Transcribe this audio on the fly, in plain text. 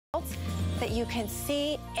that you can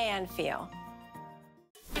see and feel.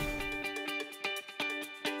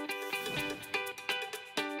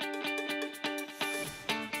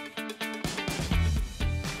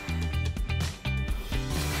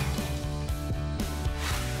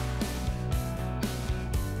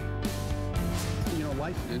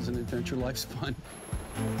 Life is an adventure, life's fun.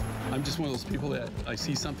 I'm just one of those people that I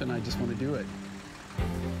see something, I just want to do it.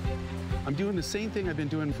 I'm doing the same thing I've been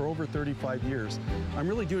doing for over 35 years. I'm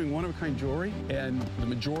really doing one-of-a-kind jewelry, and the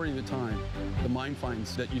majority of the time, the mine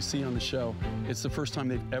finds that you see on the show, it's the first time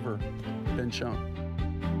they've ever been shown.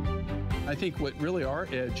 I think what really our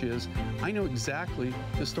edge is, I know exactly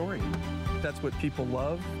the story. That's what people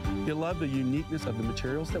love. They love the uniqueness of the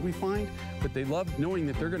materials that we find, but they love knowing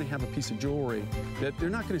that they're going to have a piece of jewelry that they're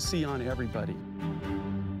not going to see on everybody.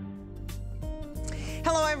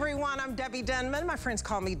 Hello everyone, I'm Debbie Denman. My friends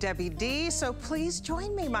call me Debbie D, so please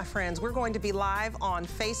join me, my friends. We're going to be live on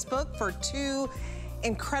Facebook for 2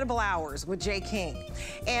 incredible hours with Jay King.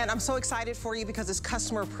 And I'm so excited for you because it's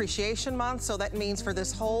Customer Appreciation Month, so that means for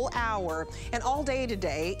this whole hour and all day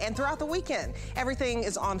today and throughout the weekend, everything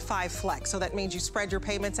is on 5 Flex. So that means you spread your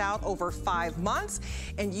payments out over 5 months,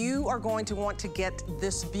 and you are going to want to get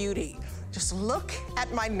this beauty. Just look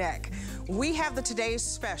at my neck. We have the Today's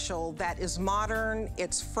Special that is modern,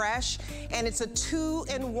 it's fresh, and it's a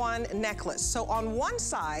 2-in-1 necklace. So on one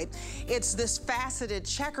side, it's this faceted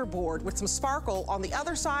checkerboard with some sparkle. On the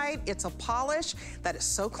other side, it's a polish that is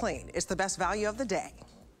so clean. It's the best value of the day.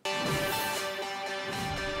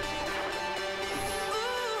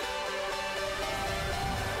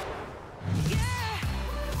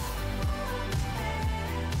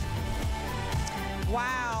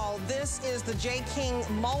 Wow, this is the Jay King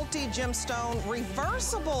multi-gemstone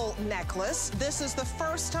reversible necklace. This is the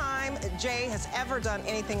first time Jay has ever done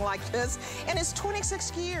anything like this, and it's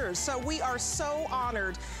 26 years. So we are so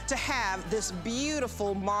honored to have this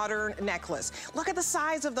beautiful modern necklace. Look at the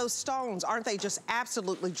size of those stones. Aren't they just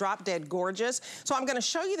absolutely drop dead gorgeous? So I'm gonna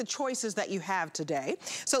show you the choices that you have today.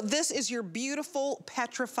 So this is your beautiful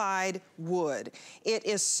petrified wood. It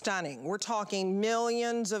is stunning. We're talking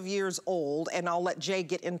millions of years old, and I'll let Jay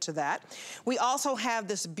get into that. We also have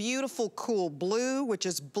this beautiful cool blue, which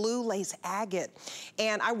is blue lace agate.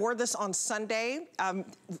 And I wore this on Sunday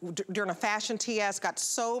during a fashion TS, got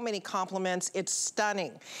so many compliments. It's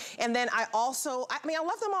stunning. And then I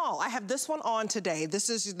love them all. I have this one on today.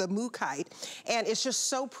 This is the Mookite, and it's just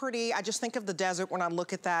so pretty. I just think of the desert when I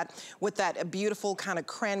look at that, with that beautiful kind of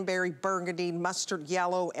cranberry, burgundy, mustard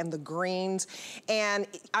yellow, and the greens. And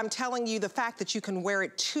I'm telling you, the fact that you can wear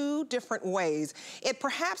it 2 different ways, it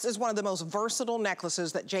perhaps is one of the most versatile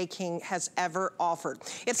necklaces that Jay King has ever offered.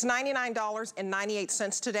 It's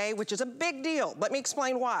 $99.98 today, which is a big deal. Let me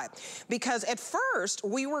explain why. Because at first,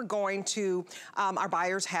 we were going to, our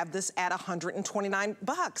buyers have this at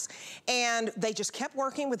 $129. And they just kept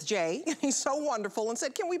working with Jay, he's so wonderful, and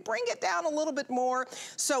said, can we bring it down a little bit more?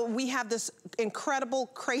 So we have this incredible,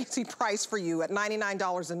 crazy price for you at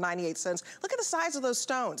 $99.98. Look at the size of those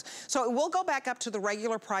stones. So it will go back up to the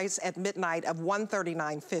regular price at midnight of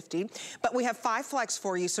 $139.50, but we have 5 Flex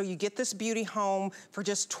for you, so you get this beauty home for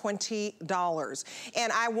just $20.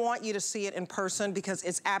 And I want you to see it in person because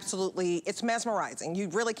it's mesmerizing. You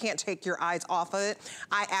really can't take your eyes off of it.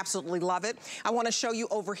 I absolutely love it. I want to show you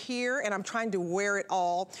over here, and I'm trying to wear it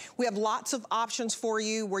all. We have lots of options for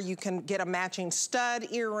you where you can get a matching stud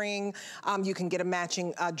earring, you can get a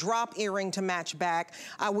matching drop earring to match back.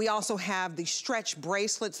 We also have the stretch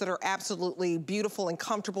bracelets that are absolutely beautiful and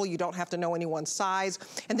comfortable. You don't have to know anyone's size.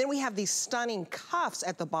 And then we have these stunning cuffs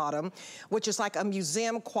at the bottom, which is like a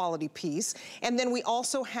museum quality piece. And then we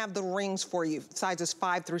also have the rings for you, sizes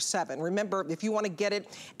 5 through 7. Remember, if you want to get it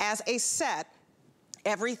as a set,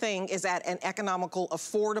 everything is at an economical,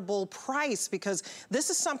 affordable price, because this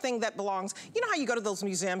is something that belongs, you know how you go to those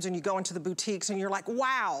museums and you go into the boutiques and you're like,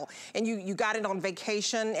 wow, and you got it on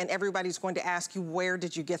vacation and everybody's going to ask you, where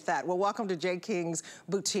did you get that? Well, welcome to Jay King's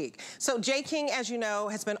boutique. So Jay King, as you know,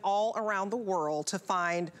 has been all around the world to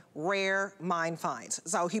find rare mine finds.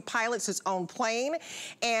 So he pilots his own plane,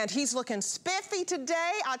 and he's looking spiffy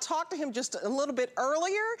today. I talked to him just a little bit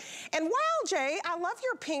earlier, and wow, Jay, I love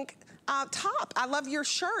your pink top. I love your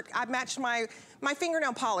shirt. I matched my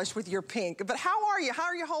fingernail polish with your pink. But how are you? How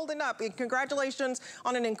are you holding up? And congratulations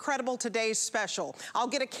on an incredible Today's Special. I'll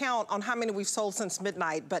get a count on how many we've sold since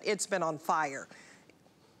midnight, but it's been on fire.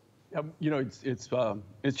 You know,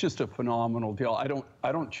 it's just a phenomenal deal.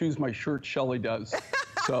 I don't choose my shirt, Shelly does.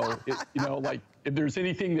 So you know, like if there's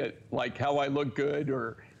anything that, like how I look good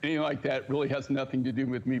or anything like that, really has nothing to do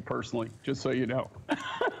with me personally, just so you know.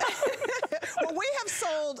 Well, we have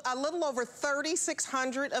sold sold a little over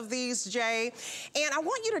 3,600 of these, Jay. And I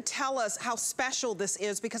want you to tell us how special this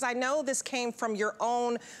is, because I know this came from your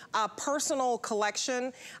own personal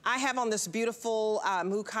collection. I have on this beautiful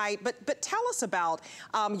mookaite, but tell us about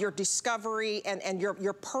your discovery and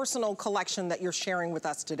your personal collection that you're sharing with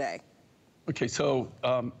us today. Okay, so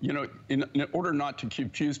you know, in order not to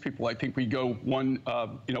confuse people, I think we go one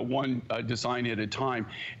design at a time.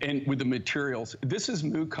 And with the materials, this is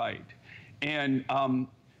mookaite, and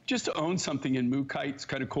just to own something in mookaite is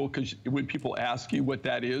kind of cool, because when people ask you what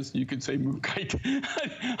that is, you could say mookaite.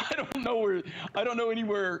 I don't know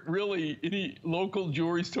anywhere really, any local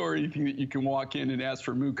jewelry store or anything that you can walk in and ask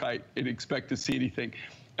for mookaite and expect to see anything.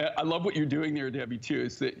 I love what you're doing there, Debbie, too,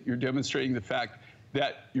 is that you're demonstrating the fact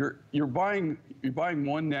that you're buying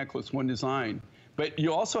one necklace, one design, but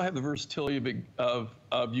you also have the versatility of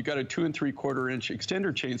you got a 2 3/4 inch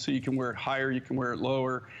extender chain, so you can wear it higher, you can wear it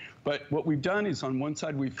lower. But what we've done is on one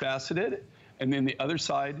side we've faceted it, and then the other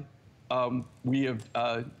side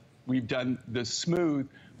we've done the smooth,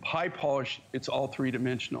 high polish. It's all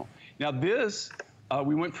 3-dimensional. Now this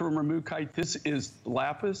we went from mookaite. This is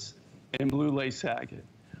lapis and blue lace agate.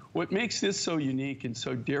 What makes this so unique and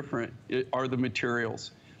so different are the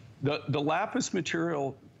materials. The lapis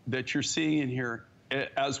material that you're seeing in here,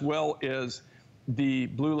 as well as the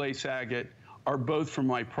blue lace agate, are both from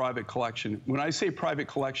my private collection. When I say private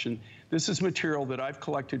collection, this is material that I've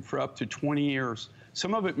collected for up to 20 years,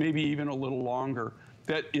 some of it maybe even a little longer,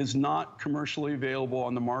 that is not commercially available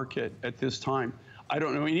on the market at this time. I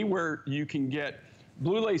don't know anywhere you can get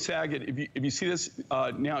blue lace agate. If you see this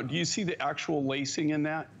now, do you see the actual lacing in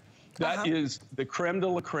that? That is the creme de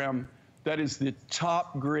la creme. That is the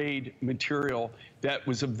top grade material that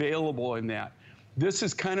was available in that. This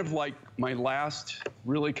is kind of like my last,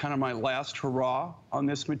 really kind of my last hurrah on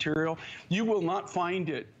this material. You will not find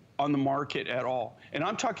it on the market at all. And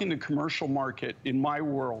I'm talking the commercial market in my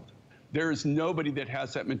world. There is nobody that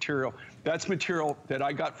has that material. That's material that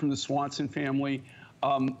I got from the Swanson family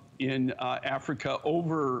in Africa.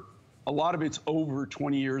 A lot of it's over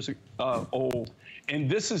 20 years old. And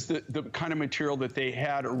this is the kind of material that they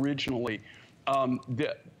had originally,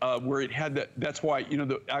 where it had that's why, you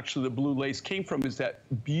know, actually the blue lace came from, is that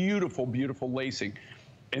beautiful, beautiful lacing.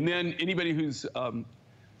 And then anybody who's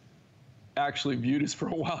actually viewed us for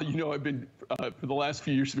a while, you know, I've been, for the last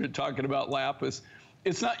few years, I've been talking about lapis.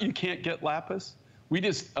 It's not you can't get lapis. We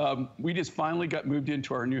just finally got moved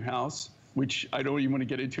into our new house, which I don't even want to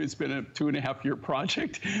get into. It's been a 2.5-year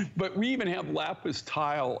project, but we even have lapis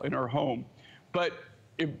tile in our home. But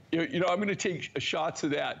you know, I'm going to take shots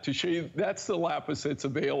of that to show you that's the lapis that's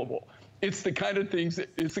available. It's the kind of things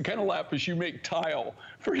it's the kind of lapis you make tile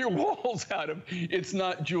for your walls out of. It's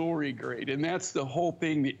not jewelry grade, and that's the whole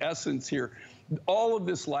thing, the essence here. All of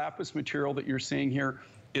this lapis material that you're seeing here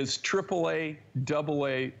is AAA,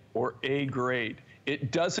 AA, or A grade.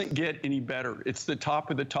 It doesn't get any better. It's the top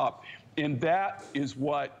of the top. And that is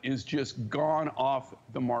what is just gone off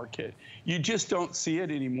the market. You just don't see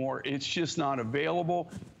it anymore. It's just not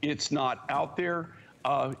available. It's not out there.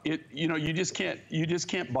 You know, you just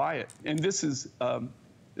can't buy it. And this is a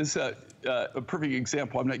perfect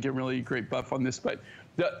example. I'm not getting really great buff on this, but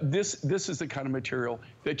this is the kind of material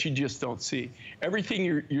that you just don't see. Everything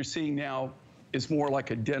you're seeing now is more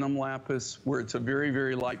like a denim lapis, where it's a very,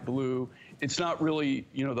 very light blue. It's not really,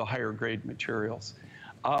 you know, the higher grade materials.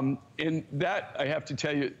 And that, I have to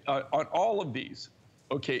tell you, on all of these,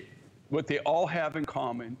 okay, what they all have in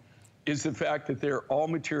common is the fact that they're all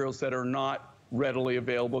materials that are not readily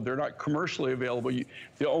available. They're not commercially available.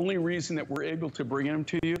 The only reason that we're able to bring them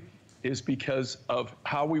to you is because of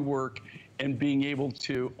how we work and being able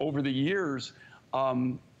to, over the years,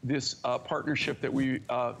 this partnership that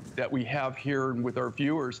we have here and with our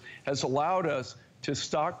viewers has allowed us to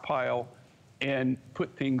stockpile and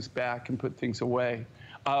put things back and put things away.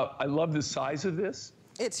 I love the size of this.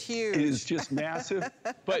 It's huge. It is just massive.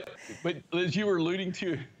 but as you were alluding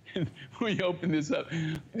to, when we open this up,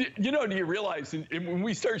 you know, do you realize, and when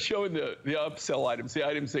we start showing the upsell items, the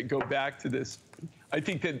items that go back to this, I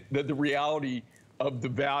think that the reality of the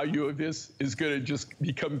value of this is going to just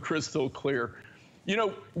become crystal clear. You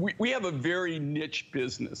know, we have a very niche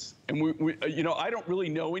business, and you know, I don't really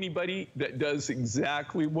know anybody that does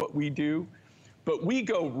exactly what we do. But we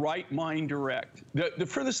go right mind direct. The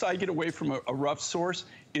furthest I get away from a rough source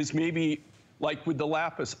is maybe like with the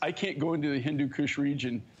lapis. I can't go into the Hindu Kush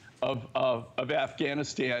region of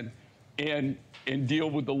Afghanistan and deal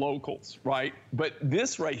with the locals, right? But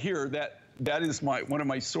this right here, that is one of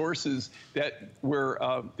my sources that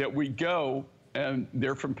we go and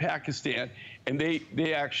they're from Pakistan, and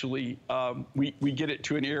they actually, we get it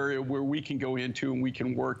to an area where we can go into and we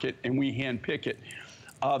can work it and we hand pick it.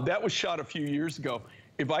 That was shot a few years ago.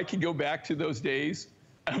 If I could go back to those days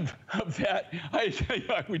of that,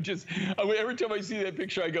 I would just, every time I see that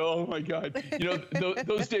picture, I go, oh my God, you know,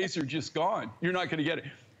 those days are just gone. You're not gonna get it.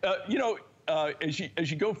 You know, as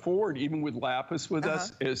you go forward, even with lapis with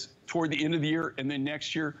us, is toward the end of the year and then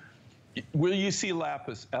next year, will you see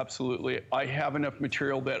lapis? Absolutely. I have enough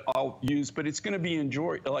material that I'll use, but it's going to be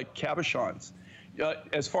enjoyed, like cabochons.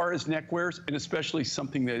 As far as neckwears, and especially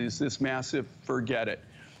something that is this massive, forget it.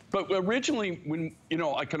 But originally, when, you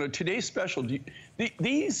know, like on a today's special,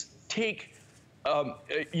 these take,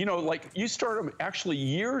 you know, like you start them actually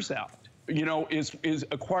years out, you know, is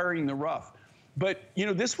acquiring the rough. But, you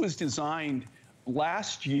know, this was designed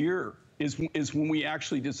last year is when we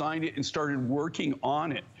actually designed it and started working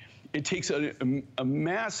on it. It takes a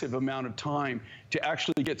massive amount of time to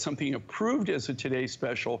actually get something approved as a today's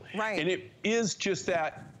special. Right. And it is just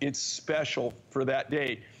that, it's special for that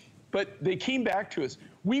day. But they came back to us.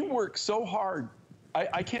 We worked so hard.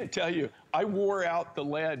 I can't tell you, I wore out the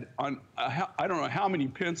lead on, I don't know how many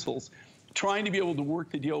pencils, trying to be able to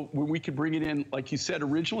work the deal where we could bring it in. Like you said,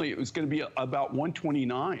 originally it was going to be about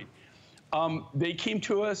 129. They came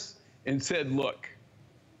to us and said, look,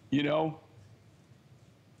 you know,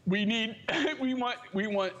 we want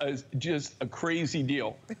just a crazy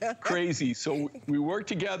deal, crazy. So we worked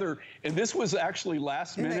together, and this was actually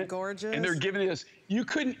last minute. Isn't it gorgeous? And they're giving us, you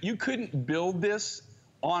couldn't build this,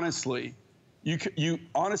 honestly. You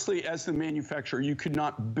honestly, as the manufacturer, you could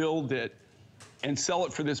not build it and sell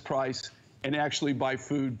it for this price and actually buy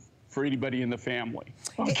food for anybody in the family.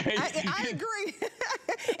 Okay. I agree.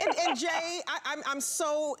 and Jay, I'm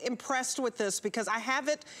so impressed with this because I have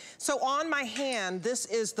it. So on my hand, this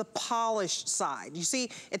is the polished side. You see,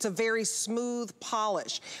 it's a very smooth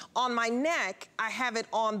polish. On my neck, I have it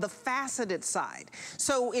on the faceted side.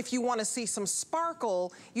 So if you want to see some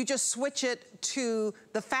sparkle, you just switch it to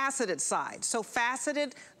the faceted side. So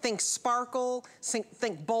faceted, think sparkle,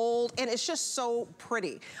 think bold, and it's just so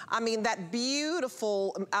pretty. I mean, that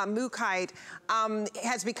beautiful mookaite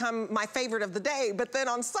has become my favorite of the day, but then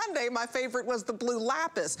on Sunday, my favorite was the blue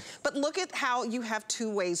lapis. But look at how you have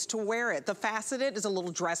two ways to wear it. The faceted is a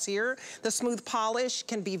little dressier. The smooth polish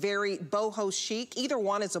can be very boho chic. Either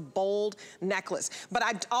one is a bold necklace. But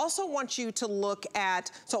I also want you to look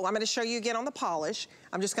at, so I'm gonna show you again on the polish.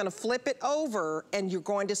 I'm just gonna flip it over and you're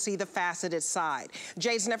going to see the faceted side.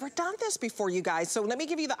 Jay's never done this before, you guys, so let me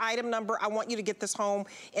give you the item number. I want you to get this home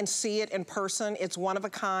and see it in person. It's one of a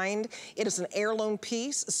kind. It is an heirloom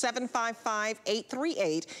piece,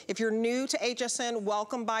 755-838. If you're new to HSN,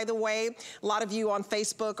 welcome, by the way. A lot of you on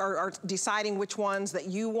Facebook are deciding which ones that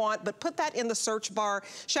you want, but put that in the search bar.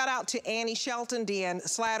 Shout out to Annie Shelton, Deanne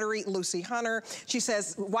Slattery, Lucy Hunter. She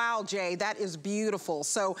says, wow, Jay, that is beautiful.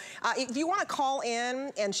 So if you wanna call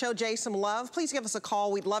in and show Jay some love, please give us a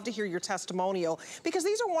call. We'd love to hear your testimonial because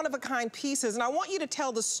these are one-of-a-kind pieces, and I want you to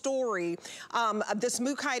tell the story. This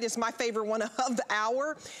mookaite is my favorite one of the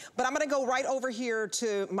hour, but I'm gonna go right over here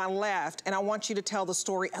to my left, and I want you to tell the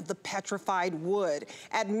story of the petrified wood.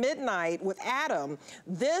 At midnight with Adam,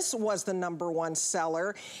 this was the #1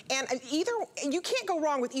 seller, and you can't go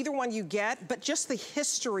wrong with either one you get, but just the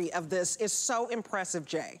history of this is so impressive,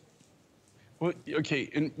 Jay. Well, okay,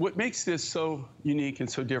 and what makes this so unique and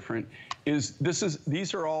so different is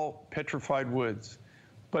these are all petrified woods,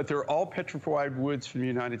 but they're all petrified woods from the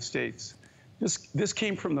United States. This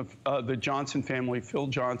came from the Johnson family, Phil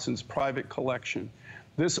Johnson's private collection.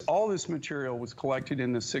 All this material was collected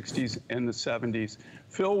in the 60s and the 70s.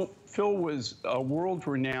 Phil was a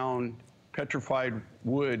world-renowned petrified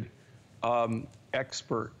wood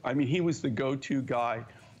expert. I mean, he was the go-to guy.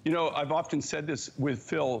 You know, I've often said this with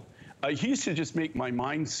Phil. He used to just make my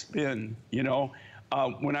mind spin, you know,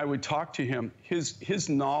 when I would talk to him. His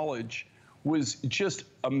knowledge was just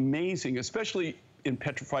amazing, especially in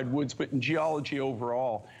petrified woods, but in geology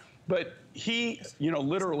overall. But he, you know,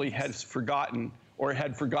 literally has forgotten or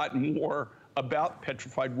had forgotten more about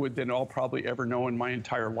petrified wood than I'll probably ever know in my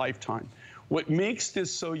entire lifetime. What makes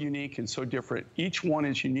this so unique and so different, each one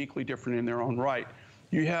is uniquely different in their own right.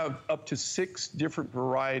 You have up to 6 different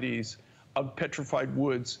varieties of petrified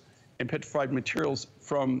woods and petrified materials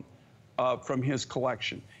from his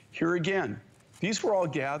collection. Here again, these were all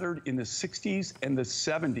gathered in the 60s and the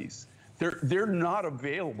 70s. They're not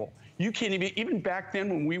available. You can't even back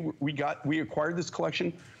then when we acquired this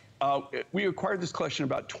collection. We acquired this collection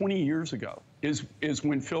about 20 years ago. Is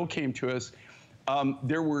when Phil came to us.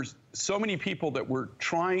 There were so many people that were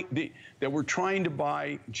trying to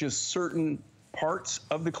buy just certain parts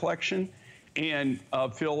of the collection, And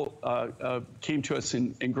Phil came to us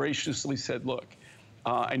and graciously said, look,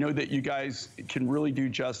 I know that you guys can really do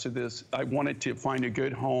justice to this. I wanted to find a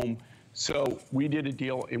good home. So we did a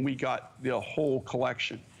deal and we got the whole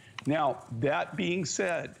collection. Now, that being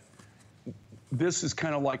said, this is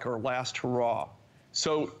kind of like our last hurrah.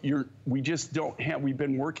 So we just don't have, we've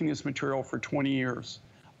been working this material for 20 years.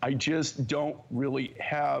 I just don't really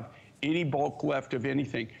have any bulk left of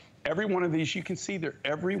anything. Every one of these, you can see there,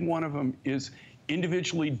 every one of them is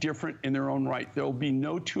individually different in their own right. There'll be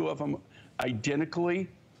no two of them identically,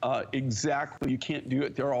 exactly. You can't do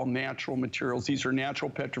it. They're all natural materials. These are natural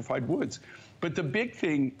petrified woods. But the big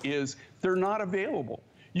thing is they're not available.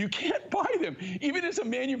 You can't buy them. Even as a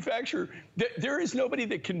manufacturer, there is nobody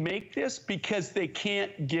that can make this because they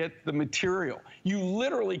can't get the material. You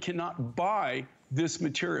literally cannot buy this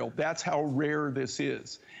material. That's how rare this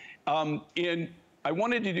is. And I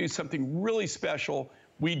wanted to do something really special.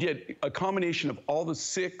 We did a combination of all the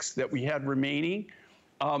 6 that we had remaining.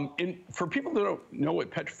 And for people that don't know what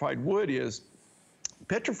petrified wood is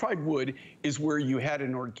where you had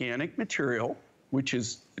an organic material, which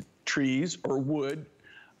is trees or wood,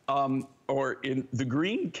 or in the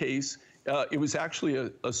green case, it was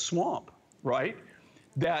actually a swamp, right?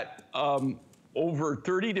 That over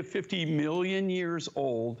 30 to 50 million years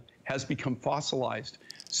old has become fossilized.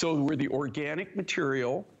 So where the organic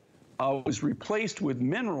material was replaced with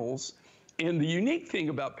minerals, and the unique thing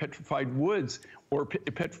about petrified woods or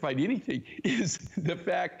petrified anything is the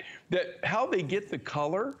fact that how they get the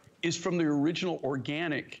color is from the original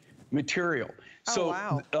organic material. Oh, so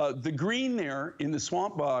wow. The green there in the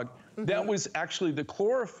swamp bog, that was actually the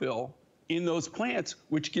chlorophyll in those plants,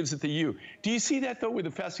 which gives it the hue. Do you see that though with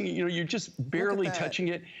the fascinating, you know, you're just barely touching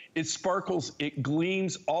it. It sparkles, it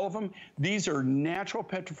gleams, all of them. These are natural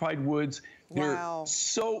petrified woods. Wow. They're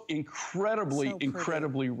so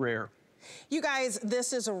incredibly rare. You guys,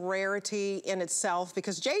 this is a rarity in itself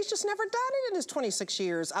because Jay's just never done it in his 26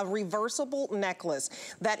 years. A reversible necklace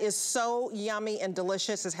that is so yummy and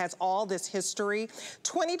delicious. It has all this history.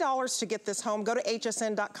 $20 to get this home. Go to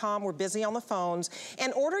hsn.com. We're busy on the phones.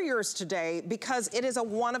 And order yours today because it is a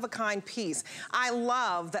one-of-a-kind piece. I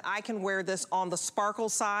love that I can wear this on the sparkle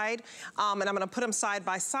side, and I'm going to put them side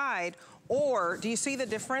by side. Or, do you see the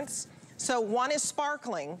difference? So one is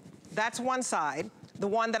sparkling. That's one side. The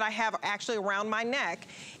one that I have actually around my neck.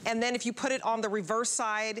 And then if you put it on the reverse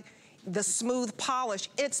side, the smooth polish,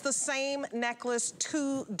 it's the same necklace,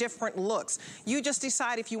 2 different looks. You just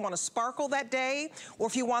decide if you want to sparkle that day or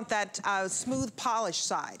if you want that smooth polish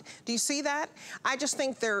side. Do you see that? I just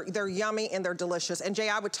think they're yummy and they're delicious. And Jay,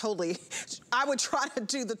 I would try to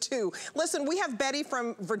do the 2. Listen, we have Betty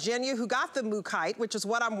from Virginia who got the mookite, which is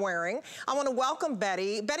what I'm wearing. I want to welcome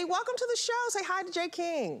Betty. Betty, welcome to the show. Say hi to Jay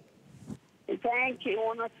King. Thank you. I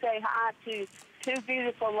want to say hi to 2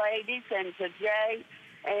 beautiful ladies and to Jay.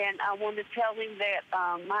 And I want to tell him that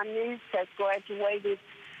my niece has graduated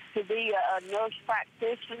to be a nurse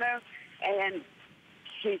practitioner. And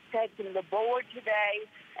she's taking the board today.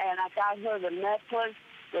 And I got her the necklace,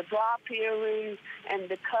 the drop earrings, and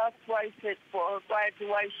the cuff bracelet for her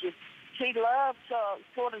graduation. She loves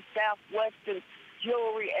sort of Southwestern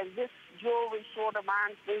jewelry. And this jewelry sort of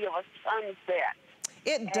reminds me of a sunset.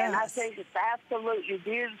 It does. And I think it's absolutely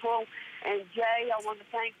beautiful. And Jay, I want to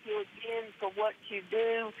thank you again for what you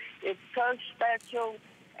do. It's so special.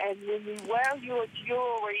 And when you wear your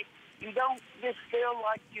jewelry, you don't just feel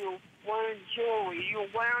like you're wearing jewelry. You're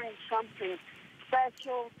wearing something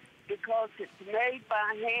special because it's made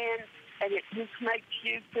by hand, and it just makes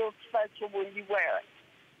you feel special when you wear it.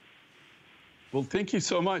 Well, thank you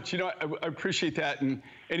so much. You know, I appreciate that. And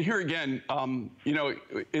here again, you know,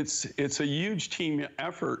 it's a huge team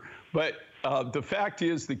effort. But the fact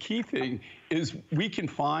is, the key thing is we can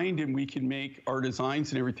find and we can make our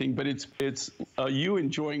designs and everything. But it's you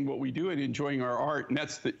enjoying what we do and enjoying our art, and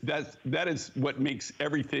that is what makes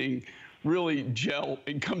everything really gel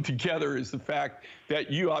and come together, is the fact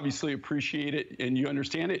that you obviously appreciate it and you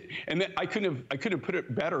understand it. And that I couldn't have put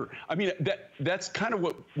it better. I mean, that's kind of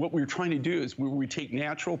what we're trying to do, is we take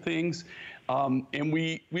natural things and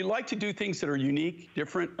we like to do things that are unique,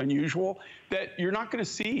 different, unusual, that you're not going to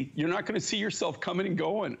see. You're not going to see yourself coming and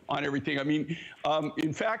going on everything. I mean,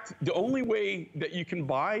 in fact, the only way that you can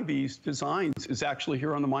buy these designs is actually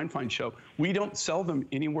here on the MindFind Show. We don't sell them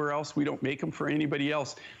anywhere else. We don't make them for anybody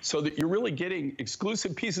else. So that you're really getting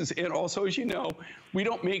exclusive pieces. And also, as you know, we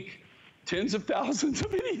don't make tens of thousands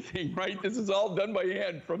of anything, right? This is all done by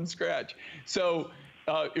hand from scratch. So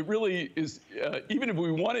it really is, even if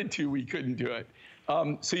we wanted to, we couldn't do it.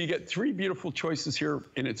 So you get 3 beautiful choices here,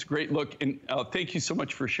 and it's a great look. And thank you so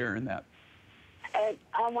much for sharing that. And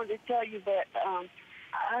I want to tell you that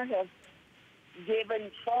I have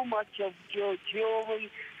given so much of your jewelry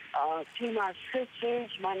to my sisters,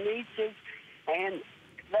 my nieces, and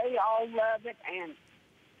they all love it. And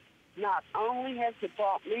not only has it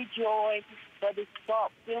brought me joy, but it's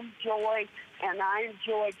brought them joy, and I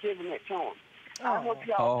enjoy giving it to them. I hope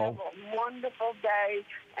y'all have a wonderful day,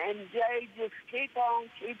 and Jay, just keep on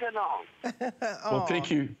keeping on. Well, thank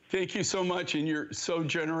you. Thank you so much, and you're so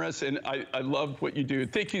generous, and I love what you do.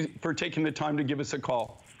 Thank you for taking the time to give us a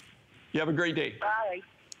call. You have a great day. Bye.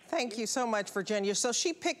 Thank you so much, Virginia. So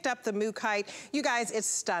she picked up the mookaite. You guys, it's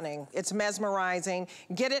stunning. It's mesmerizing.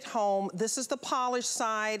 Get it home. This is the polished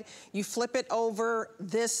side. You flip it over.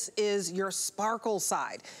 This is your sparkle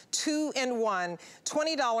side. 2-in-1,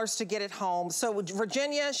 $20 to get it home. So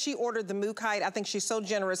Virginia, she ordered the mookaite. I think she's so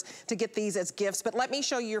generous to get these as gifts. But let me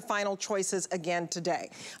show you your final choices again today.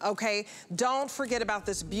 Okay, don't forget about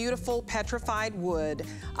this beautiful petrified wood.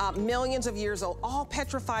 Millions of years old, all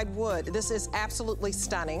petrified wood. This is absolutely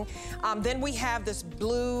stunning. Then we have this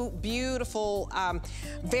blue, beautiful,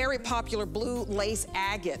 very popular blue lace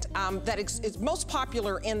agate that is most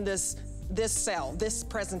popular in this cell, this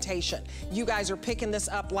presentation. You guys are picking this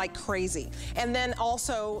up like crazy. And then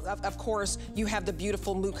also, of course, you have the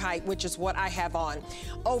beautiful mookaite, which is what I have on.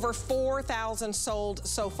 Over 4,000 sold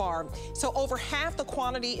so far. So over half the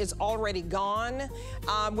quantity is already gone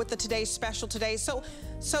with the today's special today. So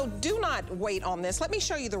do not wait on this. Let me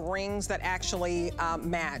show you the rings that actually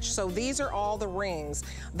match. So these are all the rings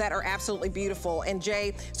that are absolutely beautiful. And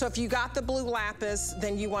Jay, so if you got the blue lapis,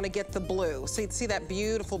 then you want to get the blue. See that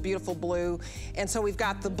beautiful, beautiful blue. And so we've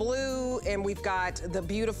got the blue, and we've got the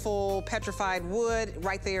beautiful petrified wood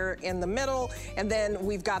right there in the middle. And then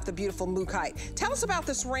we've got the beautiful mookaite. Tell us about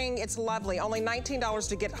this ring. It's lovely. Only $19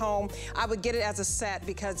 to get home. I would get it as a set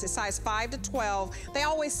because it's size 5 to 12. They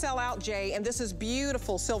always sell out, Jay, and this is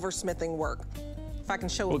beautiful silversmithing work. If I can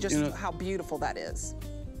show just how beautiful that is.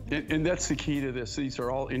 And that's the key to this. These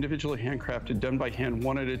are all individually handcrafted, done by hand,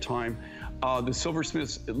 one at a time. The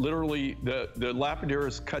silversmiths, literally, the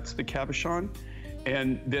lapidarius cuts the cabochon,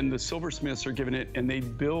 and then the silversmiths are given it, and they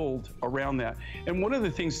build around that. And one of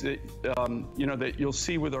the things that you know, that you'll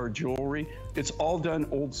see with our jewelry, it's all done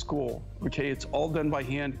old school. Okay, it's all done by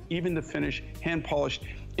hand, even the finish, hand polished.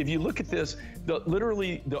 If you look at this,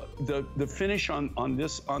 literally the finish on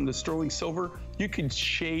the sterling silver, you could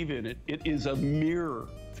shave in it. It is a mirror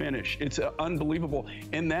finish. It's unbelievable,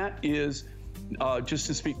 and that is just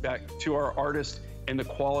to speak back to our artists and the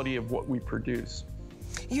quality of what we produce.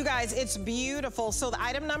 You guys, it's beautiful. So the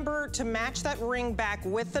item number to match that ring back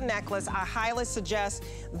with the necklace, I highly suggest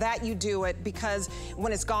that you do it because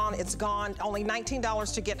when it's gone, it's gone. Only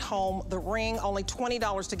 $19 to get home the ring, only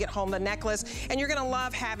 $20 to get home the necklace, and you're gonna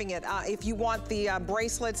love having it. If you want the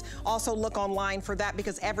bracelets, also look online for that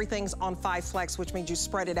because everything's on 5 Flex, which means you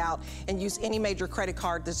spread it out and use any major credit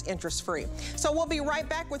card that's interest-free. So we'll be right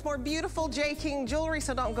back with more beautiful J. King jewelry,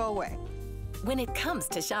 so don't go away. When it comes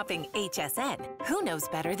to shopping HSN, who knows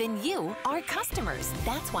better than you, our customers?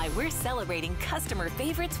 That's why we're celebrating Customer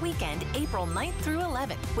Favorites Weekend, April 9th through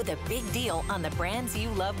 11th, with a big deal on the brands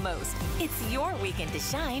you love most. It's your weekend to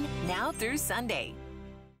shine, now through Sunday.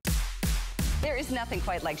 There is nothing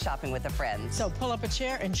quite like shopping with a friend. So pull up a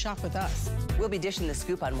chair and shop with us. We'll be dishing the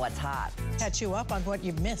scoop on what's hot. Catch you up on what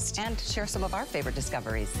you've missed. And share some of our favorite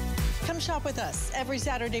discoveries. Come shop with us every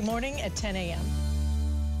Saturday morning at 10 a.m.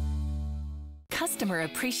 Customer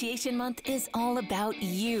Appreciation Month is all about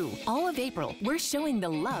you. All of April, we're showing the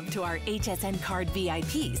love to our HSN card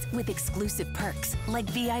VIPs with exclusive perks like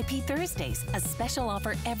VIP Thursdays, a special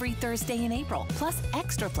offer every Thursday in April, plus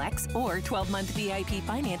Extra Flex or 12-month VIP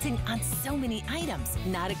financing on so many items.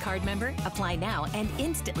 Not a card member? Apply now and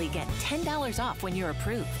instantly get $10 off when you're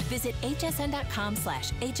approved. Visit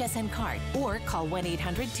hsn.com/HSN card or call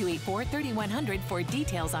 1-800-284-3100 for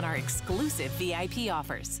details on our exclusive VIP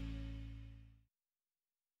offers.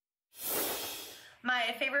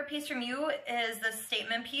 My favorite piece from you is the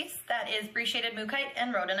statement piece that is brachiated mookaite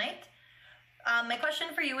and rhodonite. My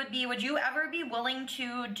question for you would be, would you ever be willing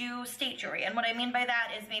to do state jewelry? And what I mean by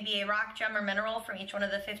that is maybe a rock, gem, or mineral from each one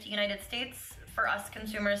of the 50 United States for us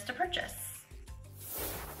consumers to purchase.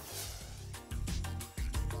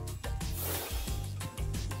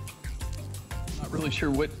 Not really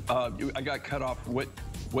sure what, I got cut off. What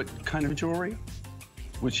kind of jewelry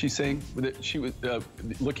was she saying that she was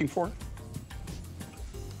looking for?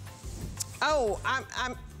 Oh,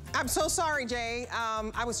 I'm so sorry, Jay.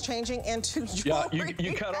 I was changing into jewelry. Yeah,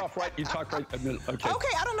 you cut off right. You talked right a minute. Okay. Okay,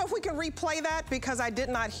 I don't know if we can replay that because I did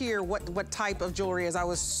not hear what type of jewelry is. I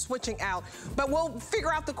was switching out. But we'll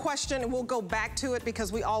figure out the question and we'll go back to it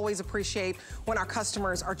because we always appreciate when our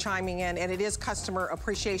customers are chiming in, and it is Customer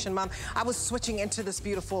Appreciation Month. I was switching into this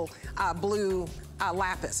beautiful blue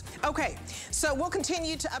lapis. Okay, so we'll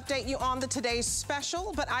continue to update you on the today's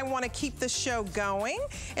special, but I want to keep the show going.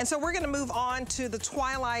 And so we're going to move on to the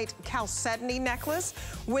Twilight Chalcedony necklace,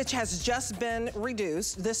 which has just been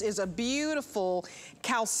reduced. This is a beautiful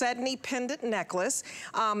chalcedony pendant necklace.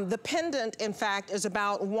 The pendant, in fact, is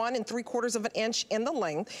about 1 3/4 of an inch in the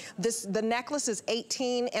length. The necklace is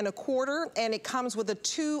 18 1/4, and it comes with a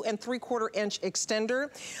 2 3/4 inch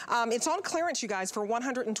extender. It's on clearance, you guys, for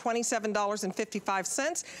 $127.55.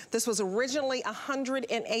 This was originally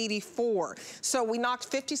 $184. So we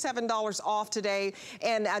knocked $57 off today.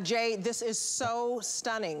 And Jay, this is so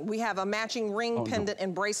stunning. We have a matching ring, pendant,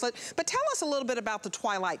 and bracelet. But tell us a little bit about the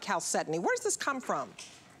Twilight Chalcedony. Where does this come from?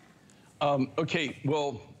 Okay,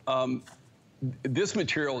 well, this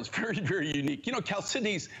material is very, very unique. You know,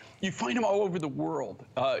 chalcedonies, you find them all over the world.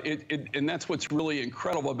 And that's what's really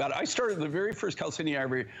incredible about it. I started, the very first chalcedony I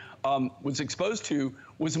ever was exposed to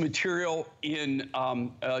was a material in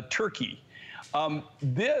Turkey.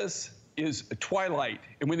 This is a twilight.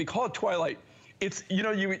 And when they call it twilight, it's, you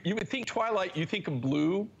know, you would think twilight, you think of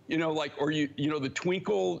blue, you know, like, or you know, the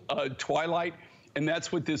twinkle twilight. And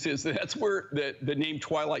that's what this is. That's where the name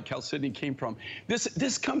Twilight Chalcedony came from.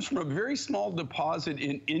 This comes from a very small deposit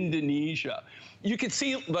in Indonesia. You can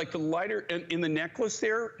see like the lighter, in the necklace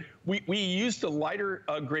there, we used a lighter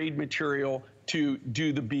grade material to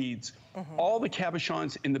do the beads. All the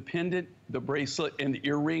cabochons in the pendant, the bracelet, and the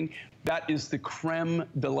earring, that is the creme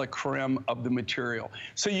de la creme of the material.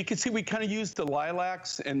 So you can see we kind of used the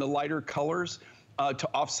lilacs and the lighter colors to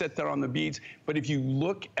offset that on the beads. But if you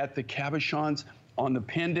look at the cabochons on the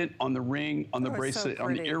pendant, on the ring, on the bracelet,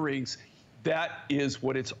 on the earrings, that is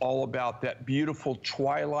what it's all about, that beautiful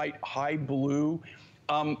twilight high blue.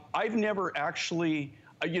 I've never actually,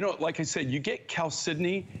 you know, like I said, you get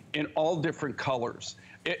chalcedony in all different colors.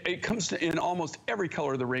 It comes in almost every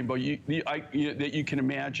color of the rainbow that you can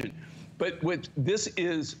imagine. But this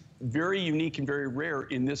is very unique and very rare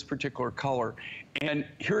in this particular color. And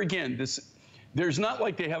here again, there's not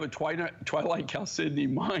like they have a Twilight Chalcedony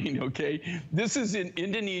mine, okay? This is in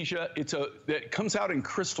Indonesia. It comes out in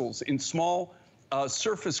crystals, in small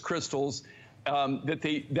surface crystals.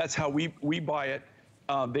 That's how we buy it.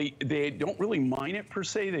 They don't really mine it per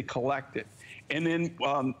se. They collect it, and then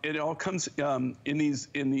it all comes in these.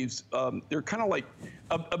 They're kind of like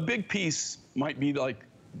a big piece might be like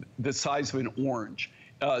the size of an orange,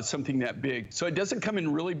 something that big. So it doesn't come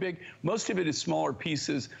in really big. Most of it is smaller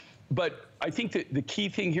pieces. But I think that the key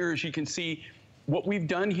thing here is you can see what we've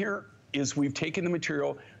done here is we've taken the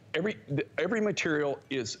material. Every material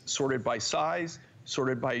is sorted by size,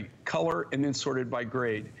 sorted by color, and then sorted by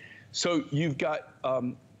grade. So you've got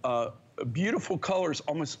beautiful colors,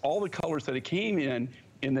 almost all the colors that it came in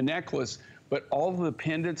the necklace, but all of the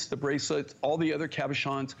pendants, the bracelets, all the other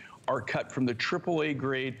cabochons are cut from the AAA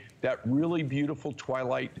grade, that really beautiful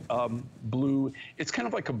twilight blue. It's kind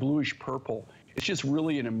of like a bluish purple. It's just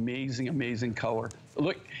really an amazing, amazing color.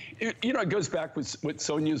 Look, you know, it goes back with what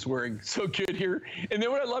Sonia's wearing. So good here. And then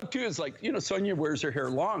what I love too is, like, you know, Sonia wears her hair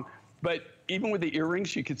long, but even with the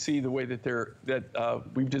earrings, you can see the way that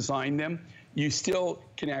we've designed them. You still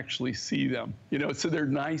can actually see them, you know, so they're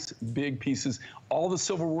nice, big pieces. All the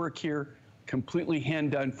silver work here, completely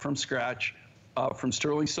hand done from scratch, from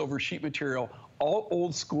sterling silver sheet material, all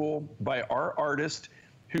old school by our artist,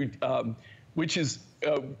 who, which is,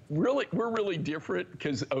 we're really different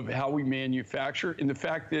because of how we manufacture, and the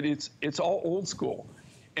fact that it's all old school.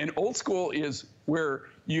 And old school is where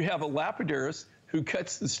you have a lapidarist who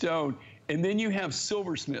cuts the stone, and then you have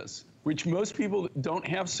silversmiths, which most people don't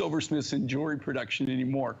have silversmiths in jewelry production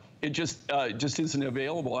anymore. It just isn't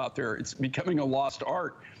available out there. It's becoming a lost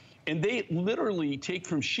art. And they literally take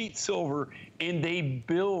from sheet silver and they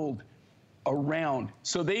build around.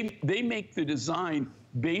 So they make the design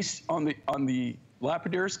based on the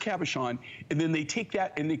lapidaris cabochon, and then they take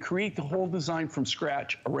that and they create the whole design from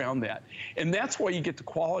scratch around that. And that's why you get the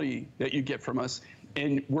quality that you get from us,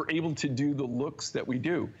 and we're able to do the looks that we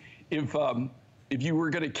do. If you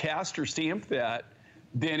were going to cast or stamp that,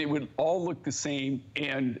 then it would all look the same,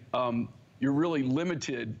 and you're really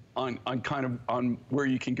limited on where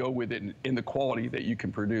you can go with it and the quality that you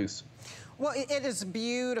can produce. Well, it is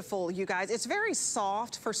beautiful, you guys. It's very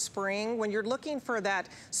soft for spring. When you're looking for that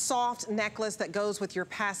soft necklace that goes with your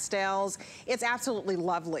pastels, it's absolutely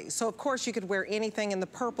lovely. So, of course, you could wear anything in the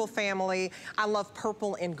purple family. I love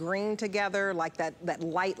purple and green together, like that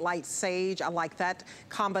light sage. I like that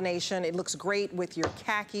combination. It looks great with your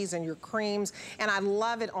khakis and your creams, and I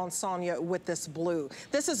love it on Sonia with this blue.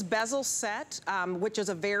 This is bezel set, which is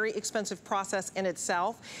a very expensive process in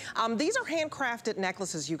itself. These are handcrafted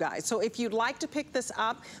necklaces, you guys. So if you'd like to pick this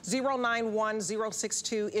up,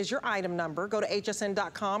 091062 is your item number. Go to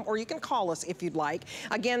hsn.com, or you can call us if you'd like.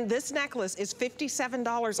 Again, this necklace is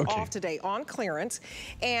 $57 off today on clearance,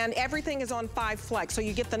 and everything is on 5 flex. So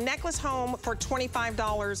you get the necklace home for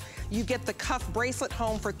 $25. You get the cuff bracelet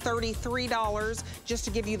home for $33, just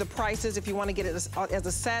to give you the prices if you want to get it as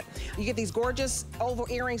a set. You get these gorgeous oval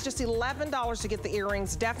earrings, just $11 to get the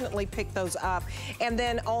earrings. Definitely pick those up. And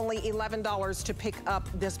then only $11 to pick up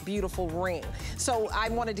this beautiful ring. So I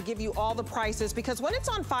wanted to give you all the prices, because when it's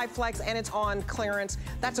on 5 flex and it's on clearance,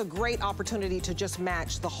 that's a great opportunity to just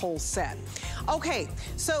match the whole set. Okay,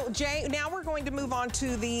 so Jay, now we're going to move on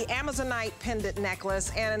to the Amazonite pendant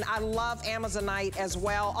necklace, and I love Amazonite as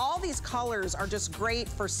well. All these colors are just great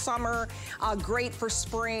for summer, great for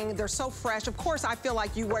spring. They're so fresh. Of course, I feel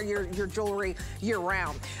like you wear your jewelry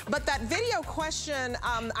year-round. But that video question,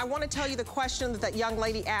 I want to tell you the question that young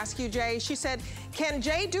lady asked you, Jay. She said, can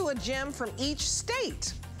Jay do a gem from each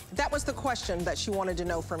state? That was the question that she wanted to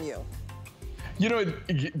know from you. You know,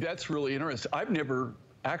 that's really interesting. I've never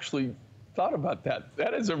actually thought about that.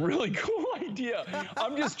 That is a really cool idea.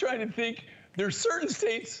 I'm just trying to think. There's certain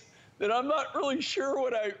states that I'm not really sure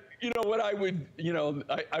what I'm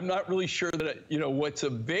not really sure that, what's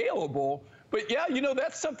available. But yeah,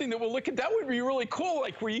 that's something that we'll look at. That would be really cool,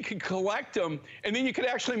 like where you could collect them, and then you could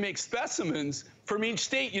actually make specimens from each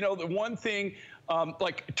state. The one thing,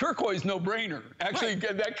 like turquoise, no-brainer. Actually,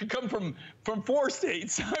 that could come from 4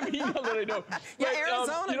 states. I mean, that I know. Yeah, but,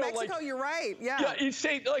 Arizona, Mexico, you're right. Yeah. Yeah, each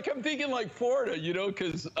state, like I'm thinking like Florida,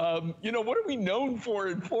 because, what are we known for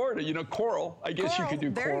in Florida? Coral. I guess you could do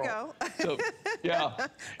there coral. There you So, go. yeah.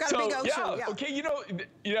 Got a big ocean, yeah. Okay,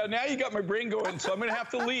 now you got my brain going, so I'm going to have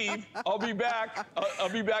to leave. I'll be back. I'll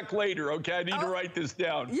be back later, okay? I need to write this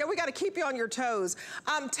down. Yeah, we got to keep you on your toes.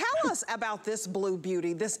 Tell us about this blue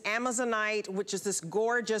beauty, this Amazonite, which is this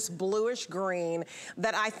gorgeous bluish green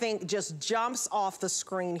that I think just jumps off the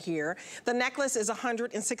screen here. The necklace is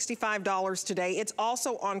 $165 today. It's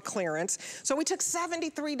also on clearance. So we took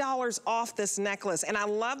 $73 off this necklace, and I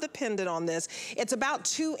love the pendant on this. It's about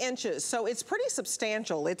 2 inches, so it's pretty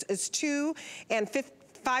substantial. It's 2 and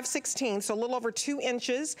 5/16, so a little over 2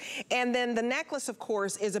 inches. And then the necklace, of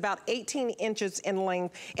course, is about 18 inches in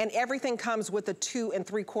length, and everything comes with a 2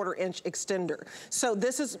 3/4 inch extender. So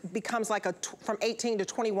this becomes like from 18 to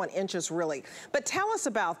 21 inches, really. But tell us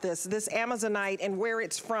about this Amazonite and where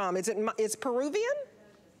it's from. It's Peruvian?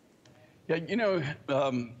 Yeah,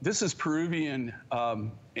 this is Peruvian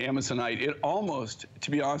Amazonite. It almost,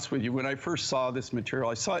 to be honest with you, when I first saw this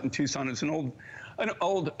material, I saw it in Tucson. It's an old,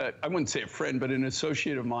 I wouldn't say a friend, but an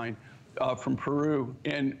associate of mine from Peru.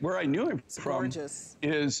 And where I knew him from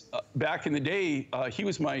is back in the day, he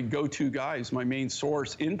was my go-to guy, is my main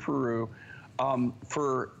source in Peru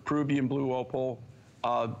for Peruvian blue opal,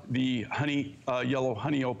 the yellow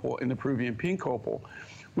honey opal, and the Peruvian pink opal.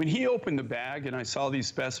 When he opened the bag and I saw these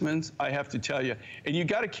specimens, I have to tell you, and you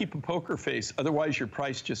got to keep a poker face, otherwise your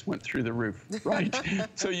price just went through the roof, right?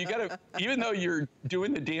 So you got to, even though you're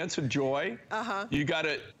doing the dance of joy, you got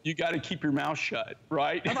to keep your mouth shut,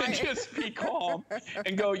 right? And just be calm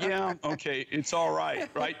and go, yeah, okay, it's all right,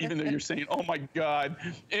 right? Even though you're saying, oh my God.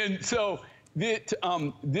 And so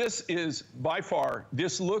this is by far,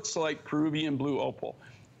 this looks like Peruvian blue opal.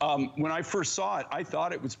 When I first saw it, I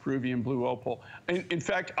thought it was Peruvian blue opal. And in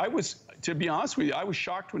fact, to be honest with you, I was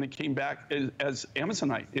shocked when it came back as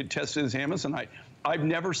Amazonite. It tested as Amazonite. I've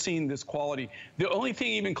never seen this quality. The only thing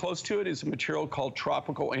even close to it is a material called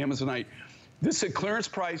tropical Amazonite. This is a clearance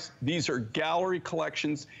price. These are gallery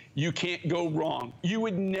collections. You can't go wrong. You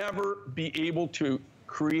would never be able to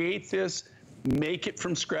create this, make it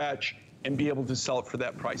from scratch, and be able to sell it for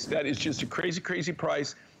that price. That is just a crazy, crazy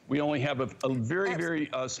price. We only have a very, very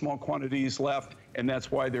small quantities left, and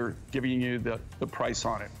that's why they're giving you the price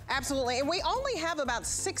on it. Absolutely, and we only have about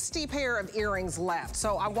 60 pair of earrings left,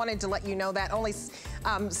 so I wanted to let you know that. Only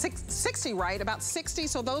 60, right? About 60,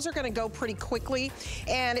 so those are gonna go pretty quickly,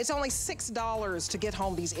 and it's only $6 to get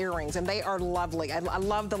home these earrings, and they are lovely. I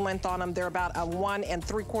love the length on them. They're about a 1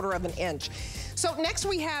 3/4 inch. So next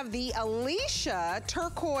we have the Alicia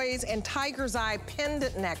turquoise and tiger's eye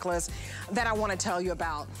pendant necklace that I want to tell you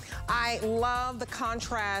about. I love the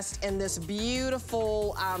contrast in this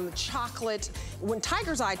beautiful chocolate. When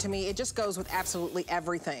tiger's eye, to me, it just goes with absolutely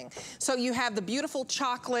everything. So you have the beautiful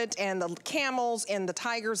chocolate and the camels and the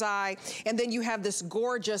tiger's eye, and then you have this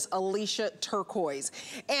gorgeous Alicia turquoise.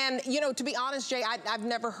 And you know, to be honest, Jay, I've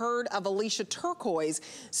never heard of Alicia turquoise,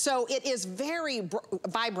 so it is very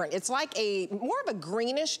vibrant. It's like more of a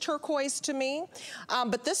greenish turquoise to me,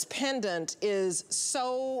 but this pendant is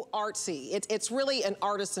so artsy. It's really an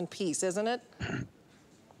artisan piece, isn't it?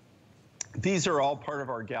 These are all part of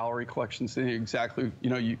our gallery collections, and exactly, you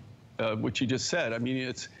know, what you just said. I mean,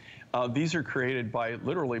 it's these are created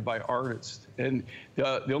literally by artists, and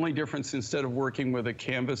the only difference, instead of working with a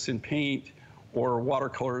canvas and paint or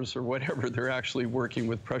watercolors or whatever, they're actually working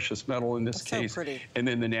with precious metal in this case, and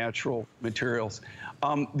then the natural materials.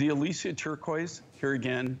 The Alicia turquoise, here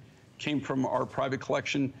again, came from our private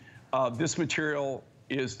collection. This material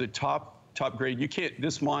is the top grade. You can't.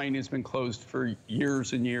 This mine has been closed for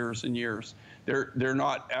years and years and years. They're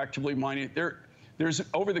not actively mining. There's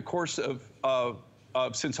over the course of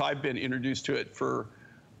since I've been introduced to it,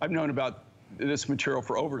 I've known about this material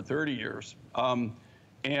for over 30 years.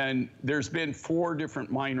 And there's been 4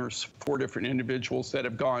 different miners, 4 different individuals that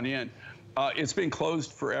have gone in. It's been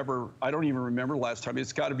closed forever. I don't even remember last time.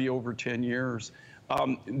 It's got to be over 10 years.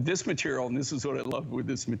 This material, and this is what I love with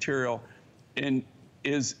this material, and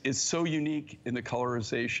is so unique in the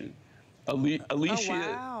colorization.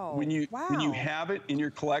 Alicia, when you have it in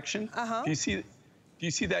your collection, do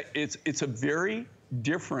you see that it's a very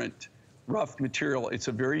different rough material. It's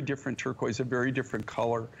a very different turquoise, a very different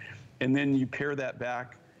color. And then you pair that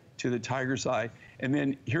back to the tiger's eye. And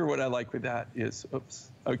then here, what I like with that is,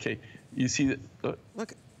 okay, you see that.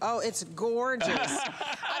 Look, oh, it's gorgeous.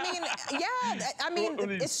 I mean, yeah, I mean,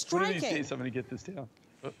 it's striking. One of these days, I'm gonna get this down.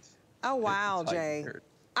 Oops. Oh, wow, Jay.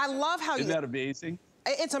 I love how Isn't that amazing?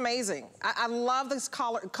 It's amazing. I love this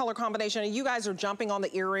color combination. And you guys are jumping on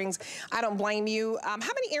the earrings. I don't blame you. How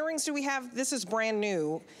many earrings do we have? This is brand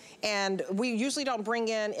new. And we usually don't bring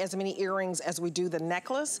in as many earrings as we do the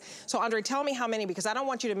necklace. So Andre, tell me how many, because I don't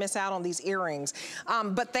want you to miss out on these earrings.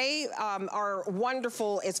 But they are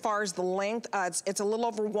wonderful as far as the length. It's a little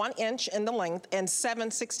over 1 inch in the length and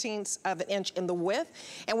 7/16 of an inch in the width.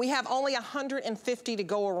 And we have only 150 to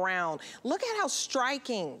go around. Look at how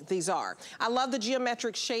striking these are. I love the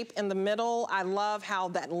geometric shape in the middle. I love how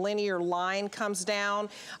that linear line comes down.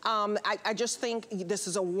 I just think this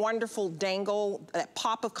is a wonderful dangle, that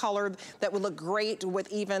pop of color that would look great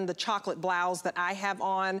with even the chocolate blouse that I have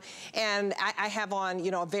on. And I have on,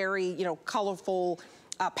 you know, a very, you know, colorful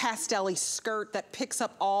pastel-y skirt that picks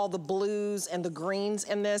up all the blues and the greens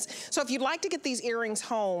in this. So if you'd like to get these earrings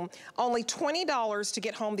home, only $20 to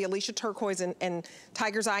get home the Alicia turquoise and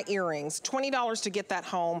tiger's eye earrings, $20 to get that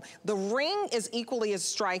home. The ring is equally as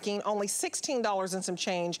striking, only $16 and some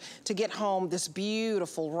change to get home this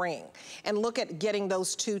beautiful ring. And look at getting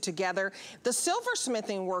those two together. The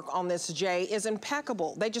silversmithing work on this, Jay, is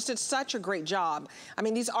impeccable. They just did such a great job. I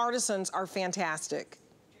mean, these artisans are fantastic.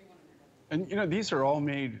 And you know, these are all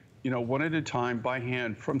made, you know, one at a time by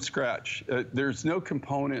hand from scratch. There's no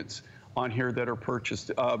components on here that are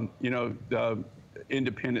purchased, you know,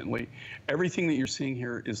 independently. Everything that you're seeing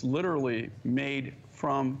here is literally made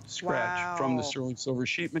from scratch, from the sterling silver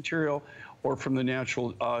sheet material, or from the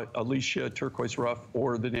natural Alicia turquoise rough,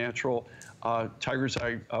 or the natural tiger's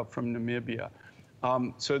eye from Namibia.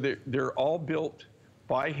 So they're all built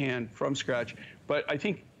by hand from scratch. But I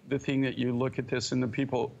think the thing that you look at this, and the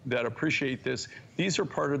people that appreciate this, these are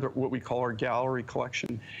part of what we call our gallery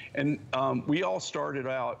collection. And we all started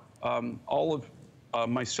out, all of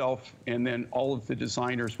myself and then all of the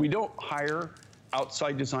designers. We don't hire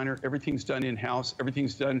outside designer. Everything's done in-house.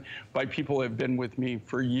 Everything's done by people who have been with me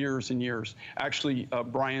for years and years. Actually,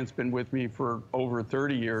 Brian's been with me for over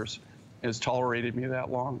 30 years. Has tolerated me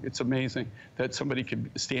that long. It's amazing that somebody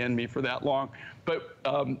could stand me for that long. But,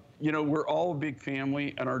 you know, we're all a big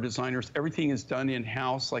family, and our designers, everything is done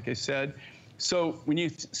in-house, like I said. So when you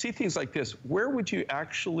see things like this, where would you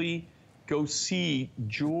actually go see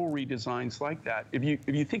jewelry designs like that? If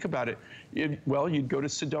you think about it, well, you'd go to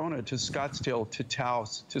Sedona, to Scottsdale, to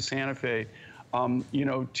Taos, to Santa Fe, you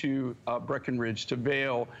know, to Breckenridge, to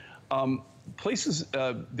Vail. places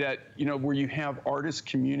that, you know, where you have artist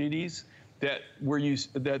communities that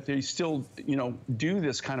they still, you know, do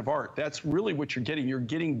this kind of art. That's really what you're getting. You're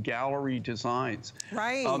getting gallery designs.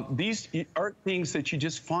 Right. These aren't things that you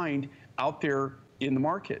just find out there in the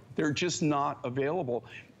market. They're just not available.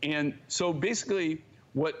 And so basically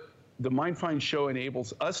what the MindFind show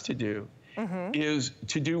enables us to do is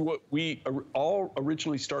to do what we all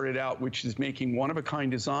originally started out, which is making one-of-a-kind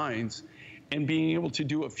designs and being able to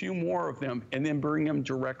do a few more of them and then bring them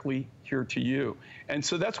directly here to you. And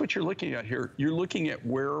so that's what you're looking at here. You're looking at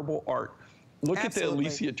wearable art. Look at the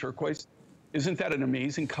Alicia turquoise. Isn't that an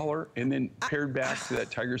amazing color? And then paired back to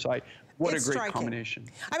that tiger's eye. What a great combination.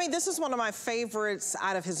 I mean, this is one of my favorites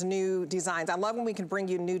out of his new designs. I love when we can bring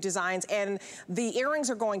you new designs. And the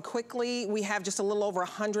earrings are going quickly. We have just a little over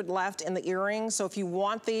 100 left in the earrings. So if you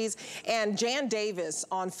want these, and Jan Davis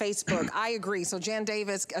on Facebook, I agree. So Jan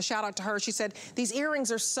Davis, a shout out to her. She said, these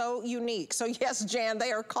earrings are so unique. So yes, Jan,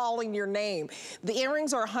 they are calling your name. The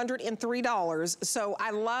earrings are $103. So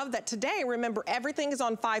I love that today, remember, everything is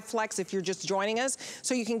on 5 Flex if you're just joining us.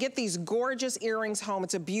 So you can get these gorgeous earrings home.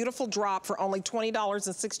 It's a beautiful drop for only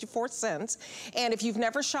 $20.64. And if you've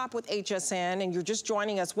never shopped with HSN and you're just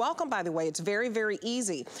joining us, welcome, by the way. It's very, very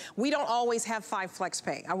easy. We don't always have 5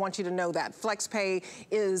 FlexPay. I want you to know that. FlexPay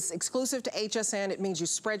is exclusive to HSN. It means you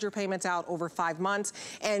spread your payments out over 5 months,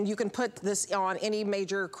 and you can put this on any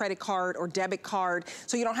major credit card or debit card,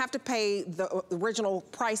 so you don't have to pay the original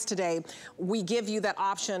price today. We give you that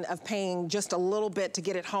option of paying just a little bit to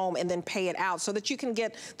get it home and then pay it out so that you can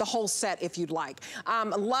get the whole set if you'd like.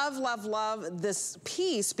 Love this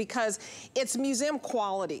piece because it's museum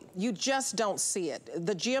quality. You just don't see it.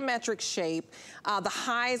 The geometric shape, the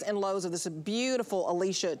highs and lows of this beautiful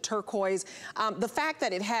Alicia turquoise, the fact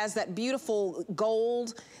that it has that beautiful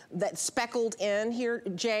gold that's speckled in here,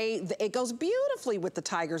 Jay, it goes beautifully with the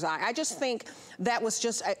tiger's eye. I just think that was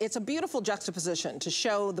just, it's a beautiful juxtaposition to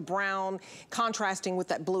show the brown contrasting with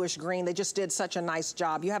that bluish green. They just did such a nice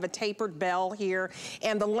job. You have a tapered bell here,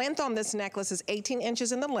 and the length on this necklace is 18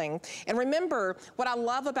 inches in the length. And remember, what I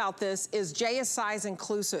love about this is Jay is size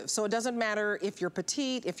inclusive. So it doesn't matter if you're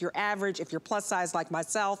petite, if you're average, if you're plus size like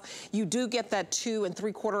myself, you do get that 2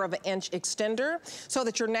 3/4 inch extender so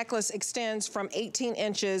that your necklace extends from 18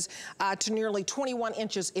 inches to nearly 21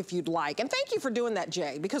 inches if you'd like. And thank you for doing that,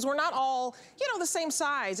 Jay, because we're not all, you know, the same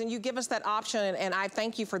size, and you give us that option, and I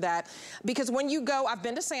thank you for that. Because when you go, I've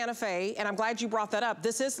been to Santa Fe, and I'm glad you brought that up.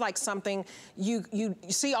 This is like something, you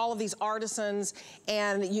see all of these artisans,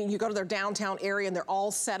 and you go to their downtown area, and they're all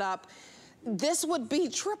set up. This would be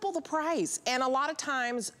triple the price. And a lot of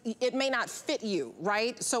times it may not fit you,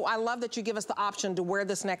 right? So I love that you give us the option to wear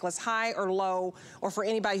this necklace high or low, or for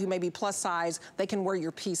anybody who may be plus size, they can wear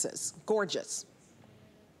your pieces. Gorgeous.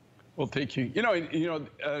 Well, thank you. You know,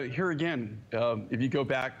 here again, if you go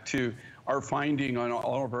back to our finding on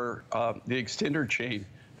all of our, the extender chain,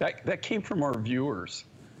 that came from our viewers.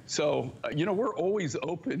 So, you know, we're always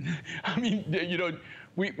open. I mean, you know,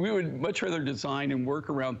 we would much rather design and work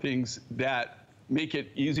around things that make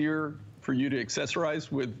it easier for you to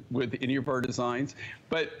accessorize with any of our designs.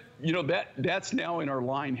 But, you know, that's now in our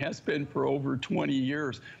line, has been for over 20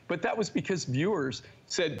 years. But that was because viewers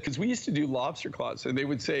said, because we used to do lobster claws, and they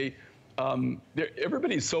would say,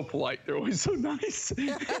 everybody's so polite. They're always so nice.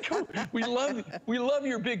 we love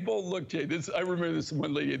your big, bold look, Jay. I remember this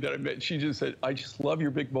one lady that I met. She just said, I just love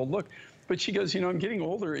your big, bold look. But she goes, you know, I'm getting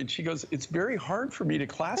older. And she goes, it's very hard for me to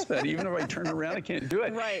clasp that. Even if I turn around, I can't do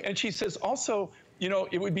it. Right. And she says, also, you know,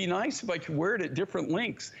 it would be nice if I could wear it at different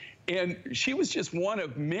lengths. And she was just one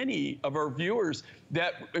of many of our viewers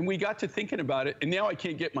and we got to thinking about it. And now I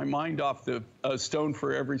can't get my mind off the stone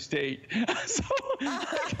for every state. So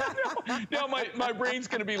now my brain's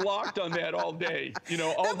going to be locked on that all day. You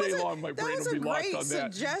know, all day long, my brain will be locked on that. That was a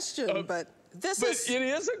great suggestion, but it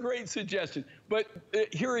is a great suggestion. But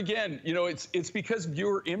here again, you know, it's because of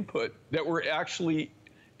your input that we're actually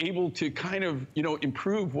able to kind of, you know,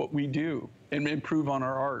 improve what we do and improve on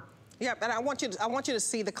our art. Yeah, and I want you to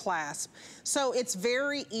see the clasp. So it's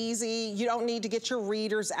very easy. You don't need to get your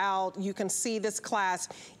readers out. You can see this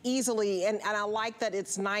clasp easily, and I like that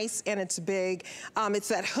it's nice and it's big. It's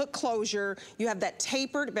that hook closure. You have that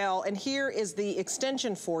tapered bell, and here is the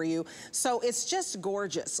extension for you. So it's just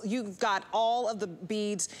gorgeous. You've got all of the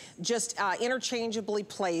beads just interchangeably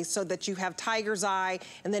placed so that you have tiger's eye,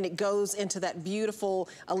 and then it goes into that beautiful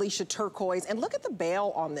Alicia turquoise. And look at the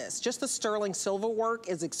bail on this. Just the sterling silver work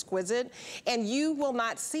is exquisite. visit, and you will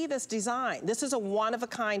not see this design. This is a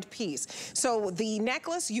one-of-a-kind piece. So the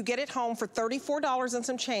necklace, you get it home for $34 and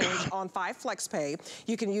some change on 5 FlexPay.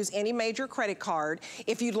 You can use any major credit card.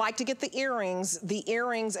 If you'd like to get the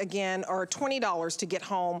earrings again are $20 to get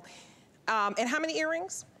home. And how many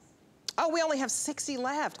earrings? Oh, we only have 60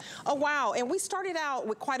 left. Oh, wow. And we started out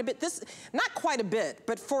with quite a bit. This, not quite a bit,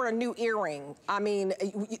 but for a new earring, I mean,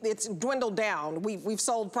 it's dwindled down. We've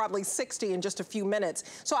sold probably 60 in just a few minutes.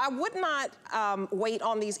 So I would not wait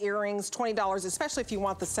on these earrings, $20, especially if you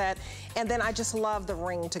want the set. And then I just love the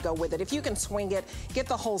ring to go with it. If you can swing it, get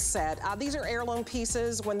the whole set. These are heirloom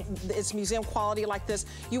pieces. When it's museum quality like this,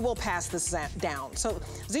 you will pass this down. So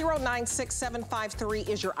 096753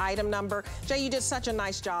 is your item number. Jay, you did such a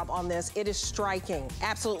nice job on this. It is striking,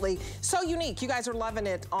 absolutely so unique. You guys are loving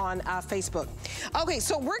it on Facebook. Okay,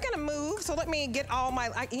 so we're gonna move. So let me get all my,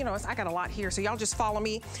 I got a lot here. So y'all just follow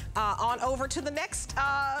me on over to the next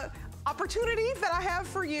opportunity that I have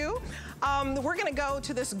for you. We're gonna go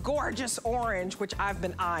to this gorgeous orange, which I've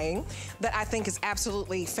been eyeing, that I think is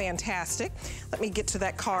absolutely fantastic. Let me get to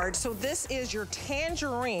that card. So this is your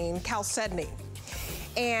tangerine chalcedony,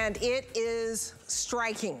 and it is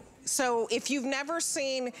striking. So if you've never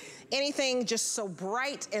seen anything just so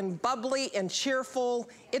bright and bubbly and cheerful,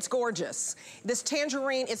 it's gorgeous. This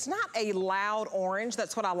tangerine, it's not a loud orange.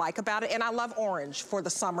 That's what I like about it. And I love orange for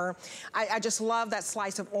the summer. I just love that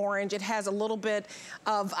slice of orange. It has a little bit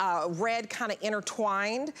of red kind of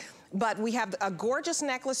intertwined. But we have a gorgeous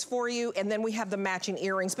necklace for you, and then we have the matching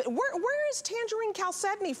earrings. But where is tangerine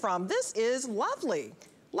chalcedony from? This is lovely.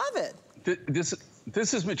 Love it.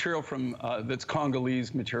 This is material from, that's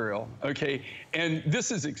Congolese material, okay? And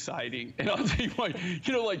this is exciting. And I'll tell you what,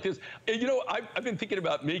 like this, and I've been thinking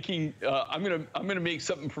about making, I'm gonna make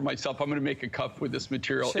something for myself. I'm gonna make a cup with this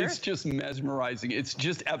material. Sure. It's just mesmerizing. It's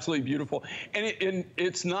just absolutely beautiful. And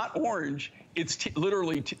it's not orange. It's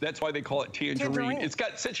literally, that's why they call it tangerine. It's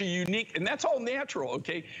got such a unique, and that's all natural,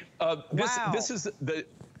 okay? This is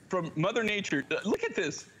from Mother Nature. Look at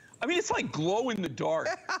this. I mean, it's like glow in the dark.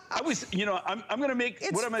 I'm gonna make,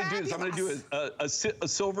 what I'm gonna do is I'm gonna do a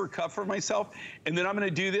silver cup for myself, and then I'm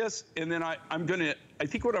gonna do this, and then I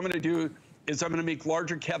think what I'm gonna do is I'm gonna make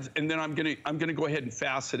larger caps, and then I'm gonna go ahead and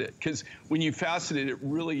facet it, because when you facet it, it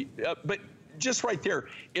really, but just right there,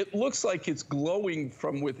 it looks like it's glowing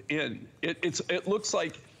from within. It looks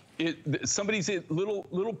like somebody's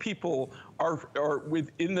little people are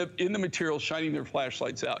within the material shining their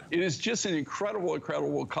flashlights out. It is just an incredible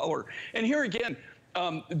color. And here again,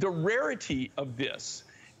 the rarity of this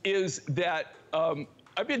is that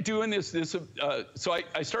I've been doing this. So I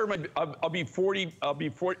started I'll be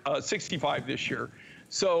 65 this year.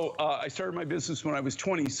 So I started my business when I was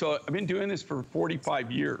 20. So I've been doing this for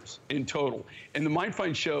 45 years in total. And the Mind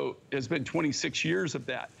Find show has been 26 years of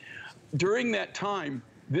that. During that time,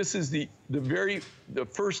 this is the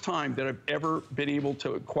first time that I've ever been able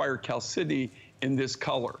to acquire chalcedony in this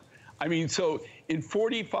color. I mean, so in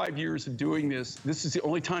 45 years of doing this, this is the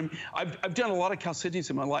only time I've done a lot of chalcedonies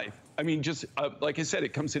in my life. I mean, just like I said,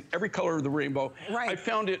 it comes in every color of the rainbow. Right. I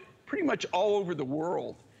found it pretty much all over the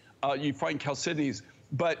world. You find chalcedonies,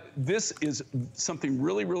 but this is something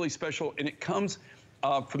really special, and it comes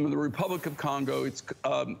from the Republic of Congo. It's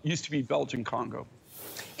used to be Belgian Congo.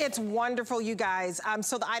 It's wonderful, you guys.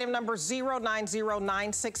 So the item number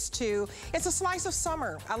 090962. It's a slice of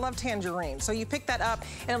summer. I love tangerine. So you pick that up,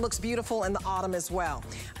 and it looks beautiful in the autumn as well.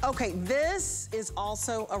 Okay, this is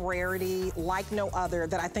also a rarity like no other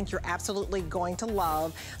that I think you're absolutely going to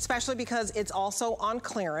love, especially because it's also on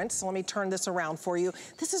clearance. So let me turn this around for you.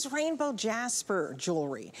 This is rainbow jasper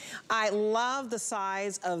jewelry. I love the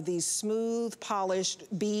size of these smooth,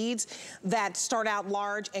 polished beads that start out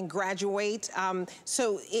large and graduate.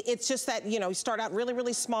 So it's just that, you start out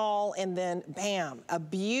really small, and then bam, a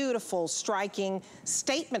beautiful, striking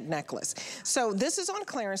statement necklace. So this is on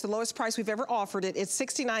clearance, the lowest price we've ever offered it. It's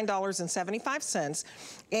 $69.75,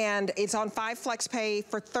 and it's on 5 FlexPay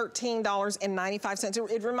for $13.95.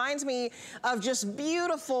 It reminds me of just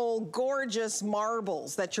beautiful, gorgeous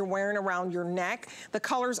marbles that you're wearing around your neck. The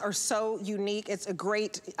colors are so unique. It's a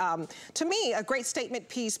great, to me, a great statement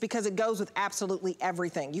piece because it goes with absolutely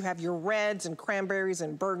everything. You have your reds and cranberries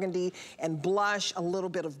and burgundy and blush, a little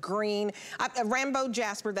bit of green. A rainbow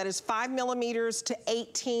jasper that is 5 millimeters to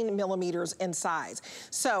 18 millimeters in size.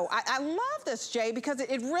 So I love this, Jay, because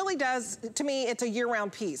it really does, to me, it's a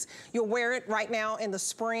year-round piece. You'll wear it right now in the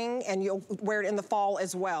spring, and you'll wear it in the fall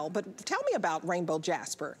as well. But tell me about rainbow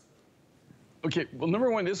jasper. Okay, well,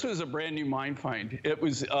 number one, this was a brand new Mind Find. It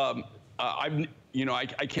was, I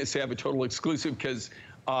can't say I have a total exclusive because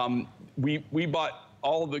we bought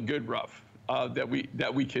all the good rough.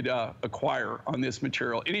 that we could acquire on this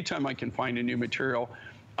material. Anytime I can find a new material,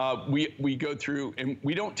 we go through, and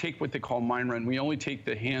we don't take what they call mine run. We only take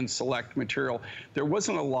the hand select material. There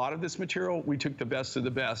wasn't a lot of this material. We took the best of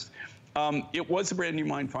the best. It was a brand new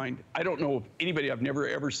mine find. I don't know if anybody, I've never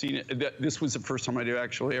ever seen it. This was the first time I'd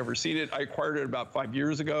actually ever seen it. I acquired it about 5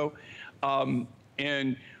 years ago.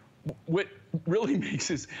 And what really makes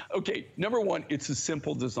this, okay, number one, it's a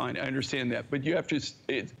simple design. I understand that, but you have to,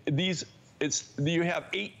 you have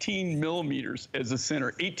 18 millimeters as a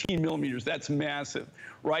center. 18 millimeters, that's massive,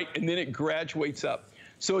 right? And then it graduates up.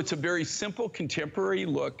 So it's a very simple contemporary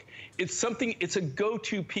look. It's something, it's a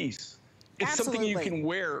go-to piece. It's something you can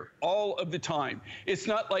wear all of the time. It's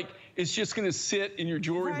not like it's just going to sit in your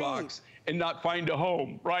jewelry box and not find a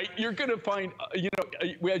home, right? You're going to find, you know,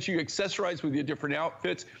 as you accessorize with your different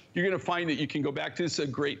outfits, you're going to find that you can go back to this. A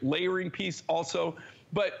great layering piece also.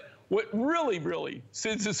 But what really, really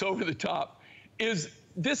sends us over the top is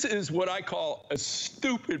this is what I call a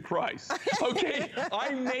stupid price, okay? I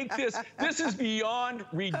make this, this is beyond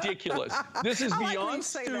ridiculous. This is beyond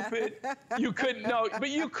stupid. You couldn't, no, but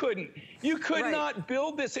you couldn't. You could not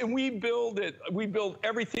build this, and we build it. We build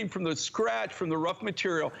everything from the scratch, from the rough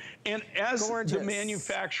material. And as the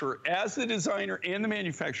manufacturer, as the designer and the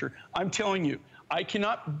manufacturer, I'm telling you, I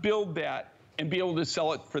cannot build that and be able to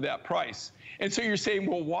sell it for that price. And so you're saying,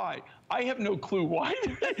 well, why? I have no clue why.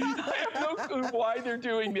 I have no clue why they're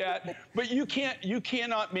doing that. But you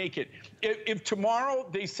cannot make it. If tomorrow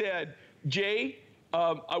they said, Jay,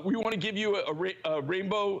 we want to give you a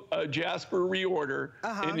rainbow jasper reorder,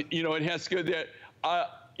 and you know it has to go there.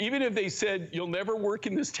 Even if they said you'll never work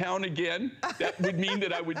in this town again, that would mean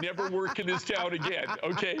that I would never work in this town again,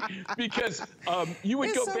 okay? Because you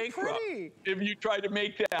would go bankrupt if you tried to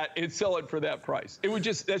make that and sell it for that price. It would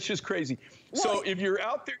just, that's just crazy. So if you're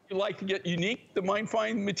out there, you like to get unique, the mine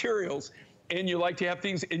find materials, and you like to have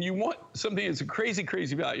things, and you want something that's a crazy,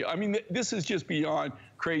 crazy value. I mean, this is just beyond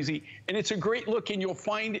crazy, and it's a great look, and you'll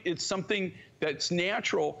find it's something that's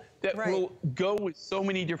natural that will go with so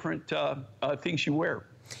many different things you wear.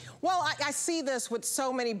 Well, I see this with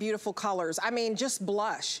so many beautiful colors. I mean, just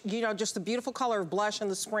blush, you know, just the beautiful color of blush in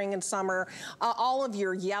the spring and summer, all of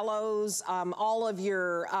your yellows, all of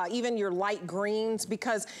your, even your light greens,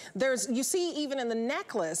 because there's, you see even in the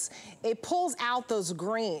necklace, it pulls out those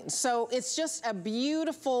greens. So it's just a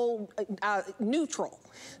beautiful neutral.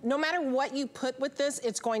 No matter what you put with this,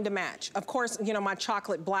 it's going to match. Of course, you know, my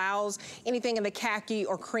chocolate blouse, anything in the khaki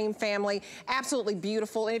or cream family, absolutely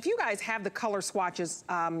beautiful. And if you guys have the color swatches,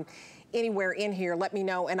 anywhere in here, let me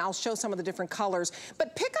know, and I'll show some of the different colors.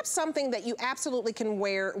 But pick up something that you absolutely can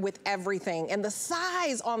wear with everything. And the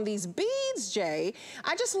size on these beads, Jay,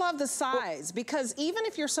 I just love the size, because even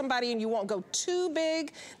if you're somebody and you won't go too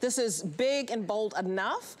big, this is big and bold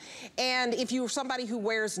enough. And if you're somebody who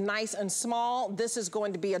wears nice and small, this is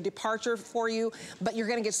going to be a departure for you, but you're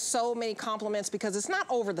gonna get so many compliments because it's not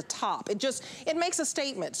over the top. It makes a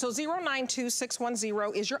statement. So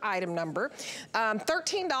 092610 is your item number.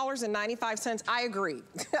 $13.95. I agree.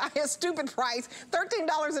 A stupid price.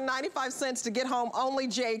 $13.95 to get home. Only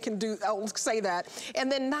Jay can say that.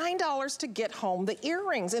 And then $9 to get home the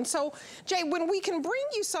earrings. And so, Jay, when we can bring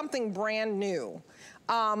you something brand new,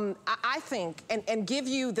 I think, and give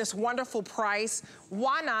you this wonderful price,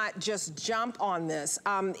 why not just jump on this?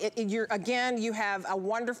 Again, you have a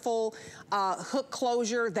wonderful hook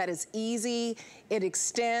closure that is easy. It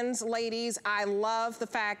extends, ladies. I love the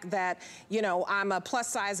fact that, you know, I'm a plus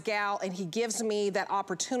size gal, and he gives me that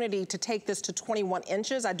opportunity to take this to 21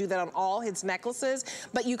 inches. I do that on all his necklaces,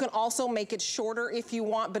 but you can also make it shorter if you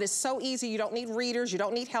want, but it's so easy. You don't need readers. You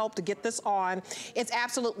don't need help to get this on. It's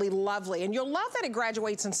absolutely lovely, and you'll love that it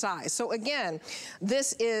graduates in size. So again,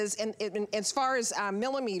 this is, and as far as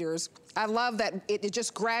millimeters, I love that it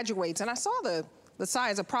just graduates, and I saw the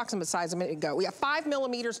size, approximate size a minute ago. We have 5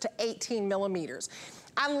 millimeters to 18 millimeters.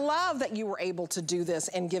 I love that you were able to do this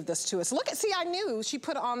and give this to us. Look at, see, I knew she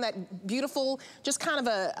put on that beautiful, just kind of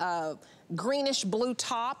a greenish blue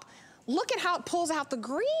top. Look at how it pulls out the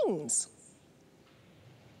greens.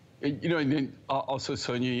 You know, and then also,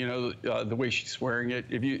 Sonia, you know, the way she's wearing it,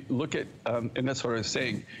 if you look at, and that's what I was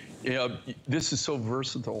saying, you know, this is so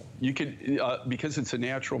versatile. You could, because it's a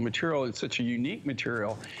natural material, it's such a unique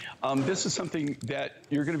material, this is something that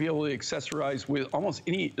you're going to be able to accessorize with almost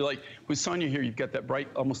any, like with Sonia here, you've got that bright,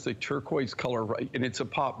 almost a turquoise color, right? And it's a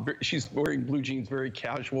pop. She's wearing blue jeans, very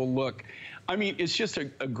casual look. I mean, it's just a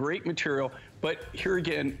great material, but here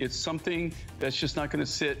again, it's something that's just not going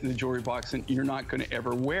to sit in the jewelry box and you're not going to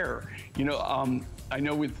ever wear. You know, I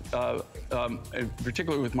know with,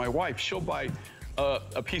 particularly with my wife, she'll buy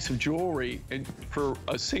a piece of jewelry and for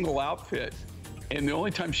a single outfit. And the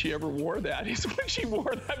only time she ever wore that is when she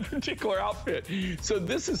wore that particular outfit. So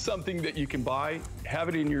this is something that you can buy, have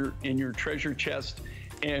it in your treasure chest,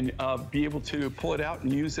 and be able to pull it out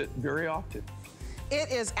and use it very often. It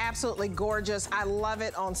is absolutely gorgeous. I love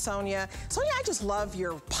it on Sonia. Sonia, I just love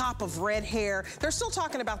your pop of red hair. They're still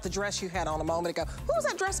talking about the dress you had on a moment ago. Who was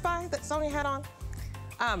that dress by that Sonia had on?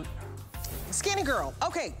 Skinny Girl.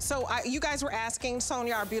 Okay, so you guys were asking,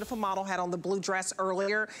 Sonia, our beautiful model, had on the blue dress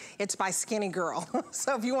earlier. It's by Skinny Girl.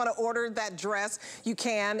 So if you want to order that dress, you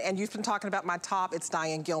can. And you've been talking about my top. It's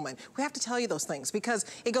Diane Gilman. We have to tell you those things because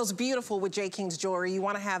it goes beautiful with J. King's jewelry. You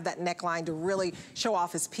want to have that neckline to really show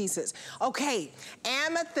off his pieces. Okay,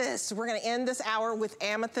 amethyst. We're going to end this hour with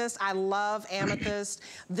amethyst. I love amethyst.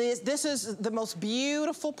 This is the most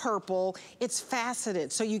beautiful purple. It's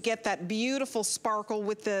faceted, so you get that beautiful sparkle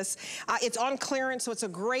with this. It's on clearance, so it's a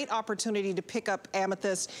great opportunity to pick up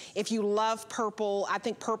amethyst. If you love purple, I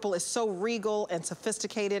think purple is so regal and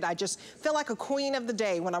sophisticated. I just feel like a queen of the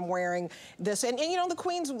day when I'm wearing this. And you know, the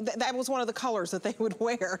queens, that was one of the colors that they would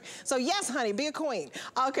wear. So yes, honey, be a queen.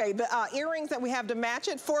 Okay, the earrings that we have to match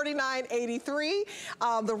it,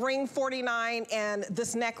 $49.83. The ring, $49, and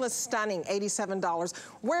this necklace, stunning, $87.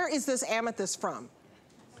 Where is this amethyst from?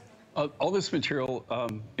 All this material,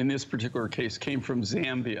 in this particular case, came from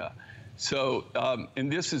Zambia. So,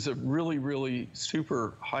 and this is a really, really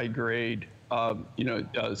super high grade,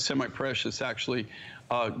 semi-precious actually,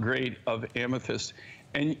 grade of amethyst.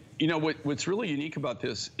 And you know, what's really unique about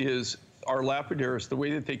this is our lapidaries, the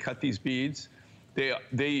way that they cut these beads,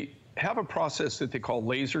 they have a process that they call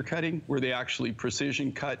laser cutting, where they actually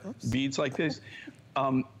precision cut beads like this.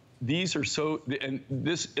 These are so, and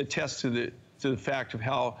this attests to the fact of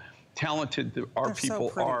how talented our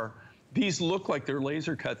people are. These look like they're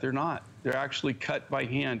laser cut. They're not. They're actually cut by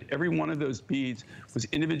hand. Every one of those beads was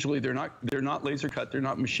individually. They're not laser cut. They're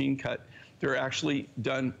not machine cut. They're actually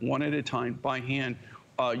done one at a time by hand,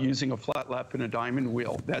 using a flat lap and a diamond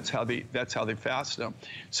wheel. That's how they fasten them.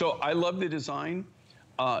 So I love the design.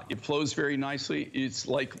 It flows very nicely. It's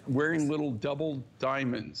like wearing little double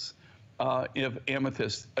diamonds of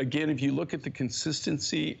amethyst. Again, if you look at the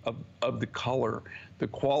consistency of the color, the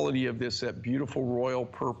quality of this, that beautiful royal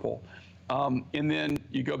purple. And then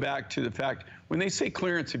you go back to the fact, when they say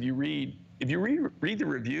clearance, if you read the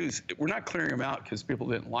reviews, we're not clearing them out because people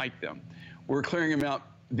didn't like them. We're clearing them out.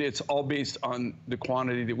 It's all based on the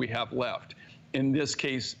quantity that we have left. In this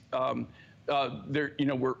case, we're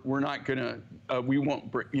not gonna,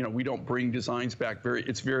 we don't bring designs back.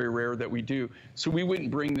 It's very rare that we do. So we wouldn't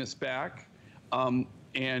bring this back.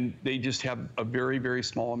 And they just have a very, very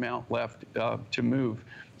small amount left to move.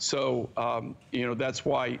 So, that's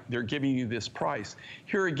why they're giving you this price.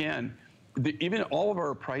 Here again, even all of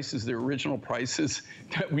our prices, the original prices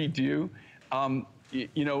that we do,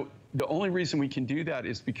 the only reason we can do that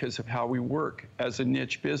is because of how we work as a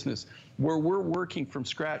niche business, where we're working from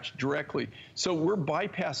scratch directly. So we're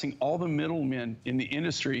bypassing all the middlemen in the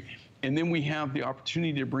industry, and then we have the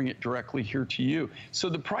opportunity to bring it directly here to you. So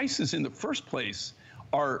the prices in the first place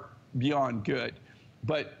are beyond good.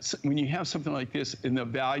 But when you have something like this, and the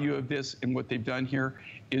value of this and what they've done here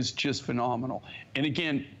is just phenomenal. And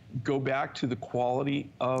again, go back to the quality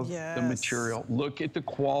of the material. Look at the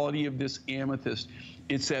quality of this amethyst.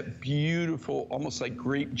 It's that beautiful, almost like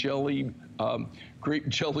grape jelly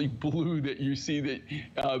blue that you see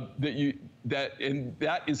and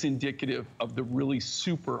that is indicative of the really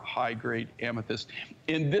super high grade amethyst.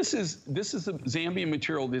 And this is a Zambian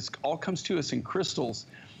material. This all comes to us in crystals.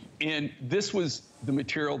 And this was the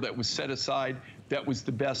material that was set aside. That was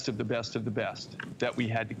the best of the best of the best that we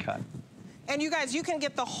had to cut. And you guys, you can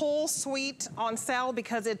get the whole suite on sale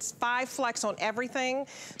because it's 5 flex on everything.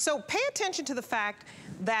 So pay attention to the fact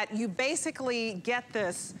that you basically get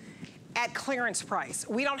this at clearance price.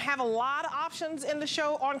 We don't have a lot of options in the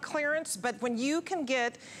show on clearance, but when you can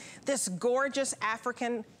get this gorgeous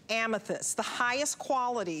African amethyst, the highest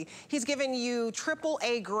quality. He's given you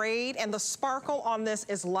AAA grade, and the sparkle on this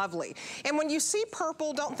is lovely. And when you see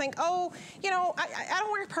purple, don't think, oh, I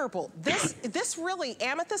don't wear purple. This really,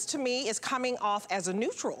 amethyst to me is coming off as a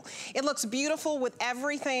neutral. It looks beautiful with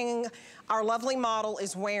everything our lovely model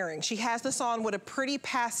is wearing. She has this on with a pretty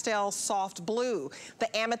pastel soft blue.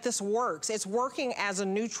 The amethyst works. It's working as a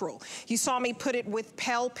neutral. You saw me put it with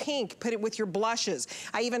pale pink, put it with your blushes.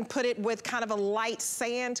 I even put it with kind of a light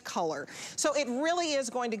sand paint color. So it really is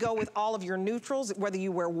going to go with all of your neutrals, whether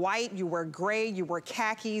you wear white, you wear gray, you wear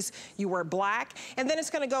khakis, you wear black. And then it's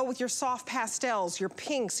gonna go with your soft pastels, your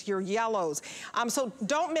pinks, your yellows. So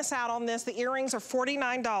don't miss out on this. The earrings are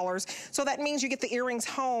 $49. So that means you get the earrings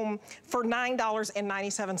home for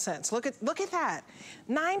 $9.97. Look at that.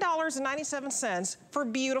 $9.97 for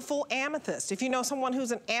beautiful amethyst. If you know someone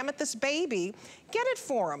who's an amethyst baby, get it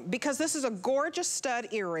for them, because this is a gorgeous stud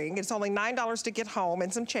earring. It's only $9 to get home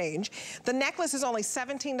and some change. The necklace is only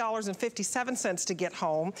 $17.57 to get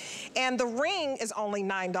home, and the ring is only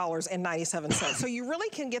 $9.97. So you really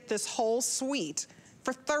can get this whole suite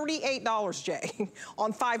for $38, Jay,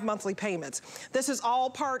 on 5 monthly payments. This is all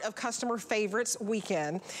part of Customer Favorites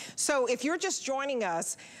Weekend. So if you're just joining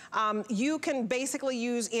us, you can basically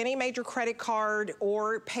use any major credit card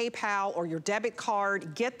or PayPal or your debit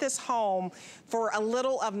card, get this home for a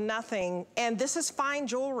little of nothing. And this is fine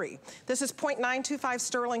jewelry. This is 0.925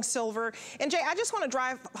 sterling silver. And Jay, I just want to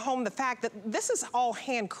drive home the fact that this is all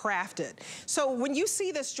handcrafted. So when you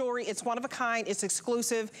see this jewelry, it's one of a kind, it's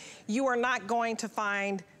exclusive. You are not going to find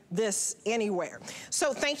this anywhere.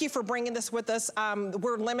 So thank you for bringing this with us.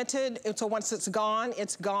 We're limited, so once it's gone,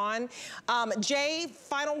 it's gone. Jay,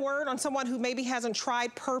 final word on someone who maybe hasn't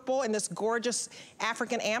tried purple and this gorgeous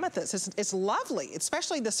African amethyst. It's lovely,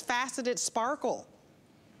 especially this faceted sparkle.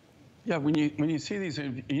 Yeah, when you see these,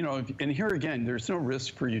 you know, and here again, there's no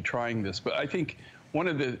risk for you trying this, but I think one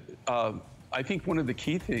of the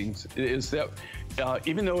key things is that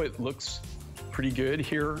even though it looks pretty good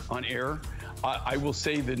here on air, I will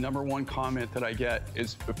say the #1 comment that I get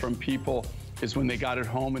is from people is when they got it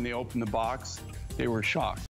home and they opened the box, they were shocked.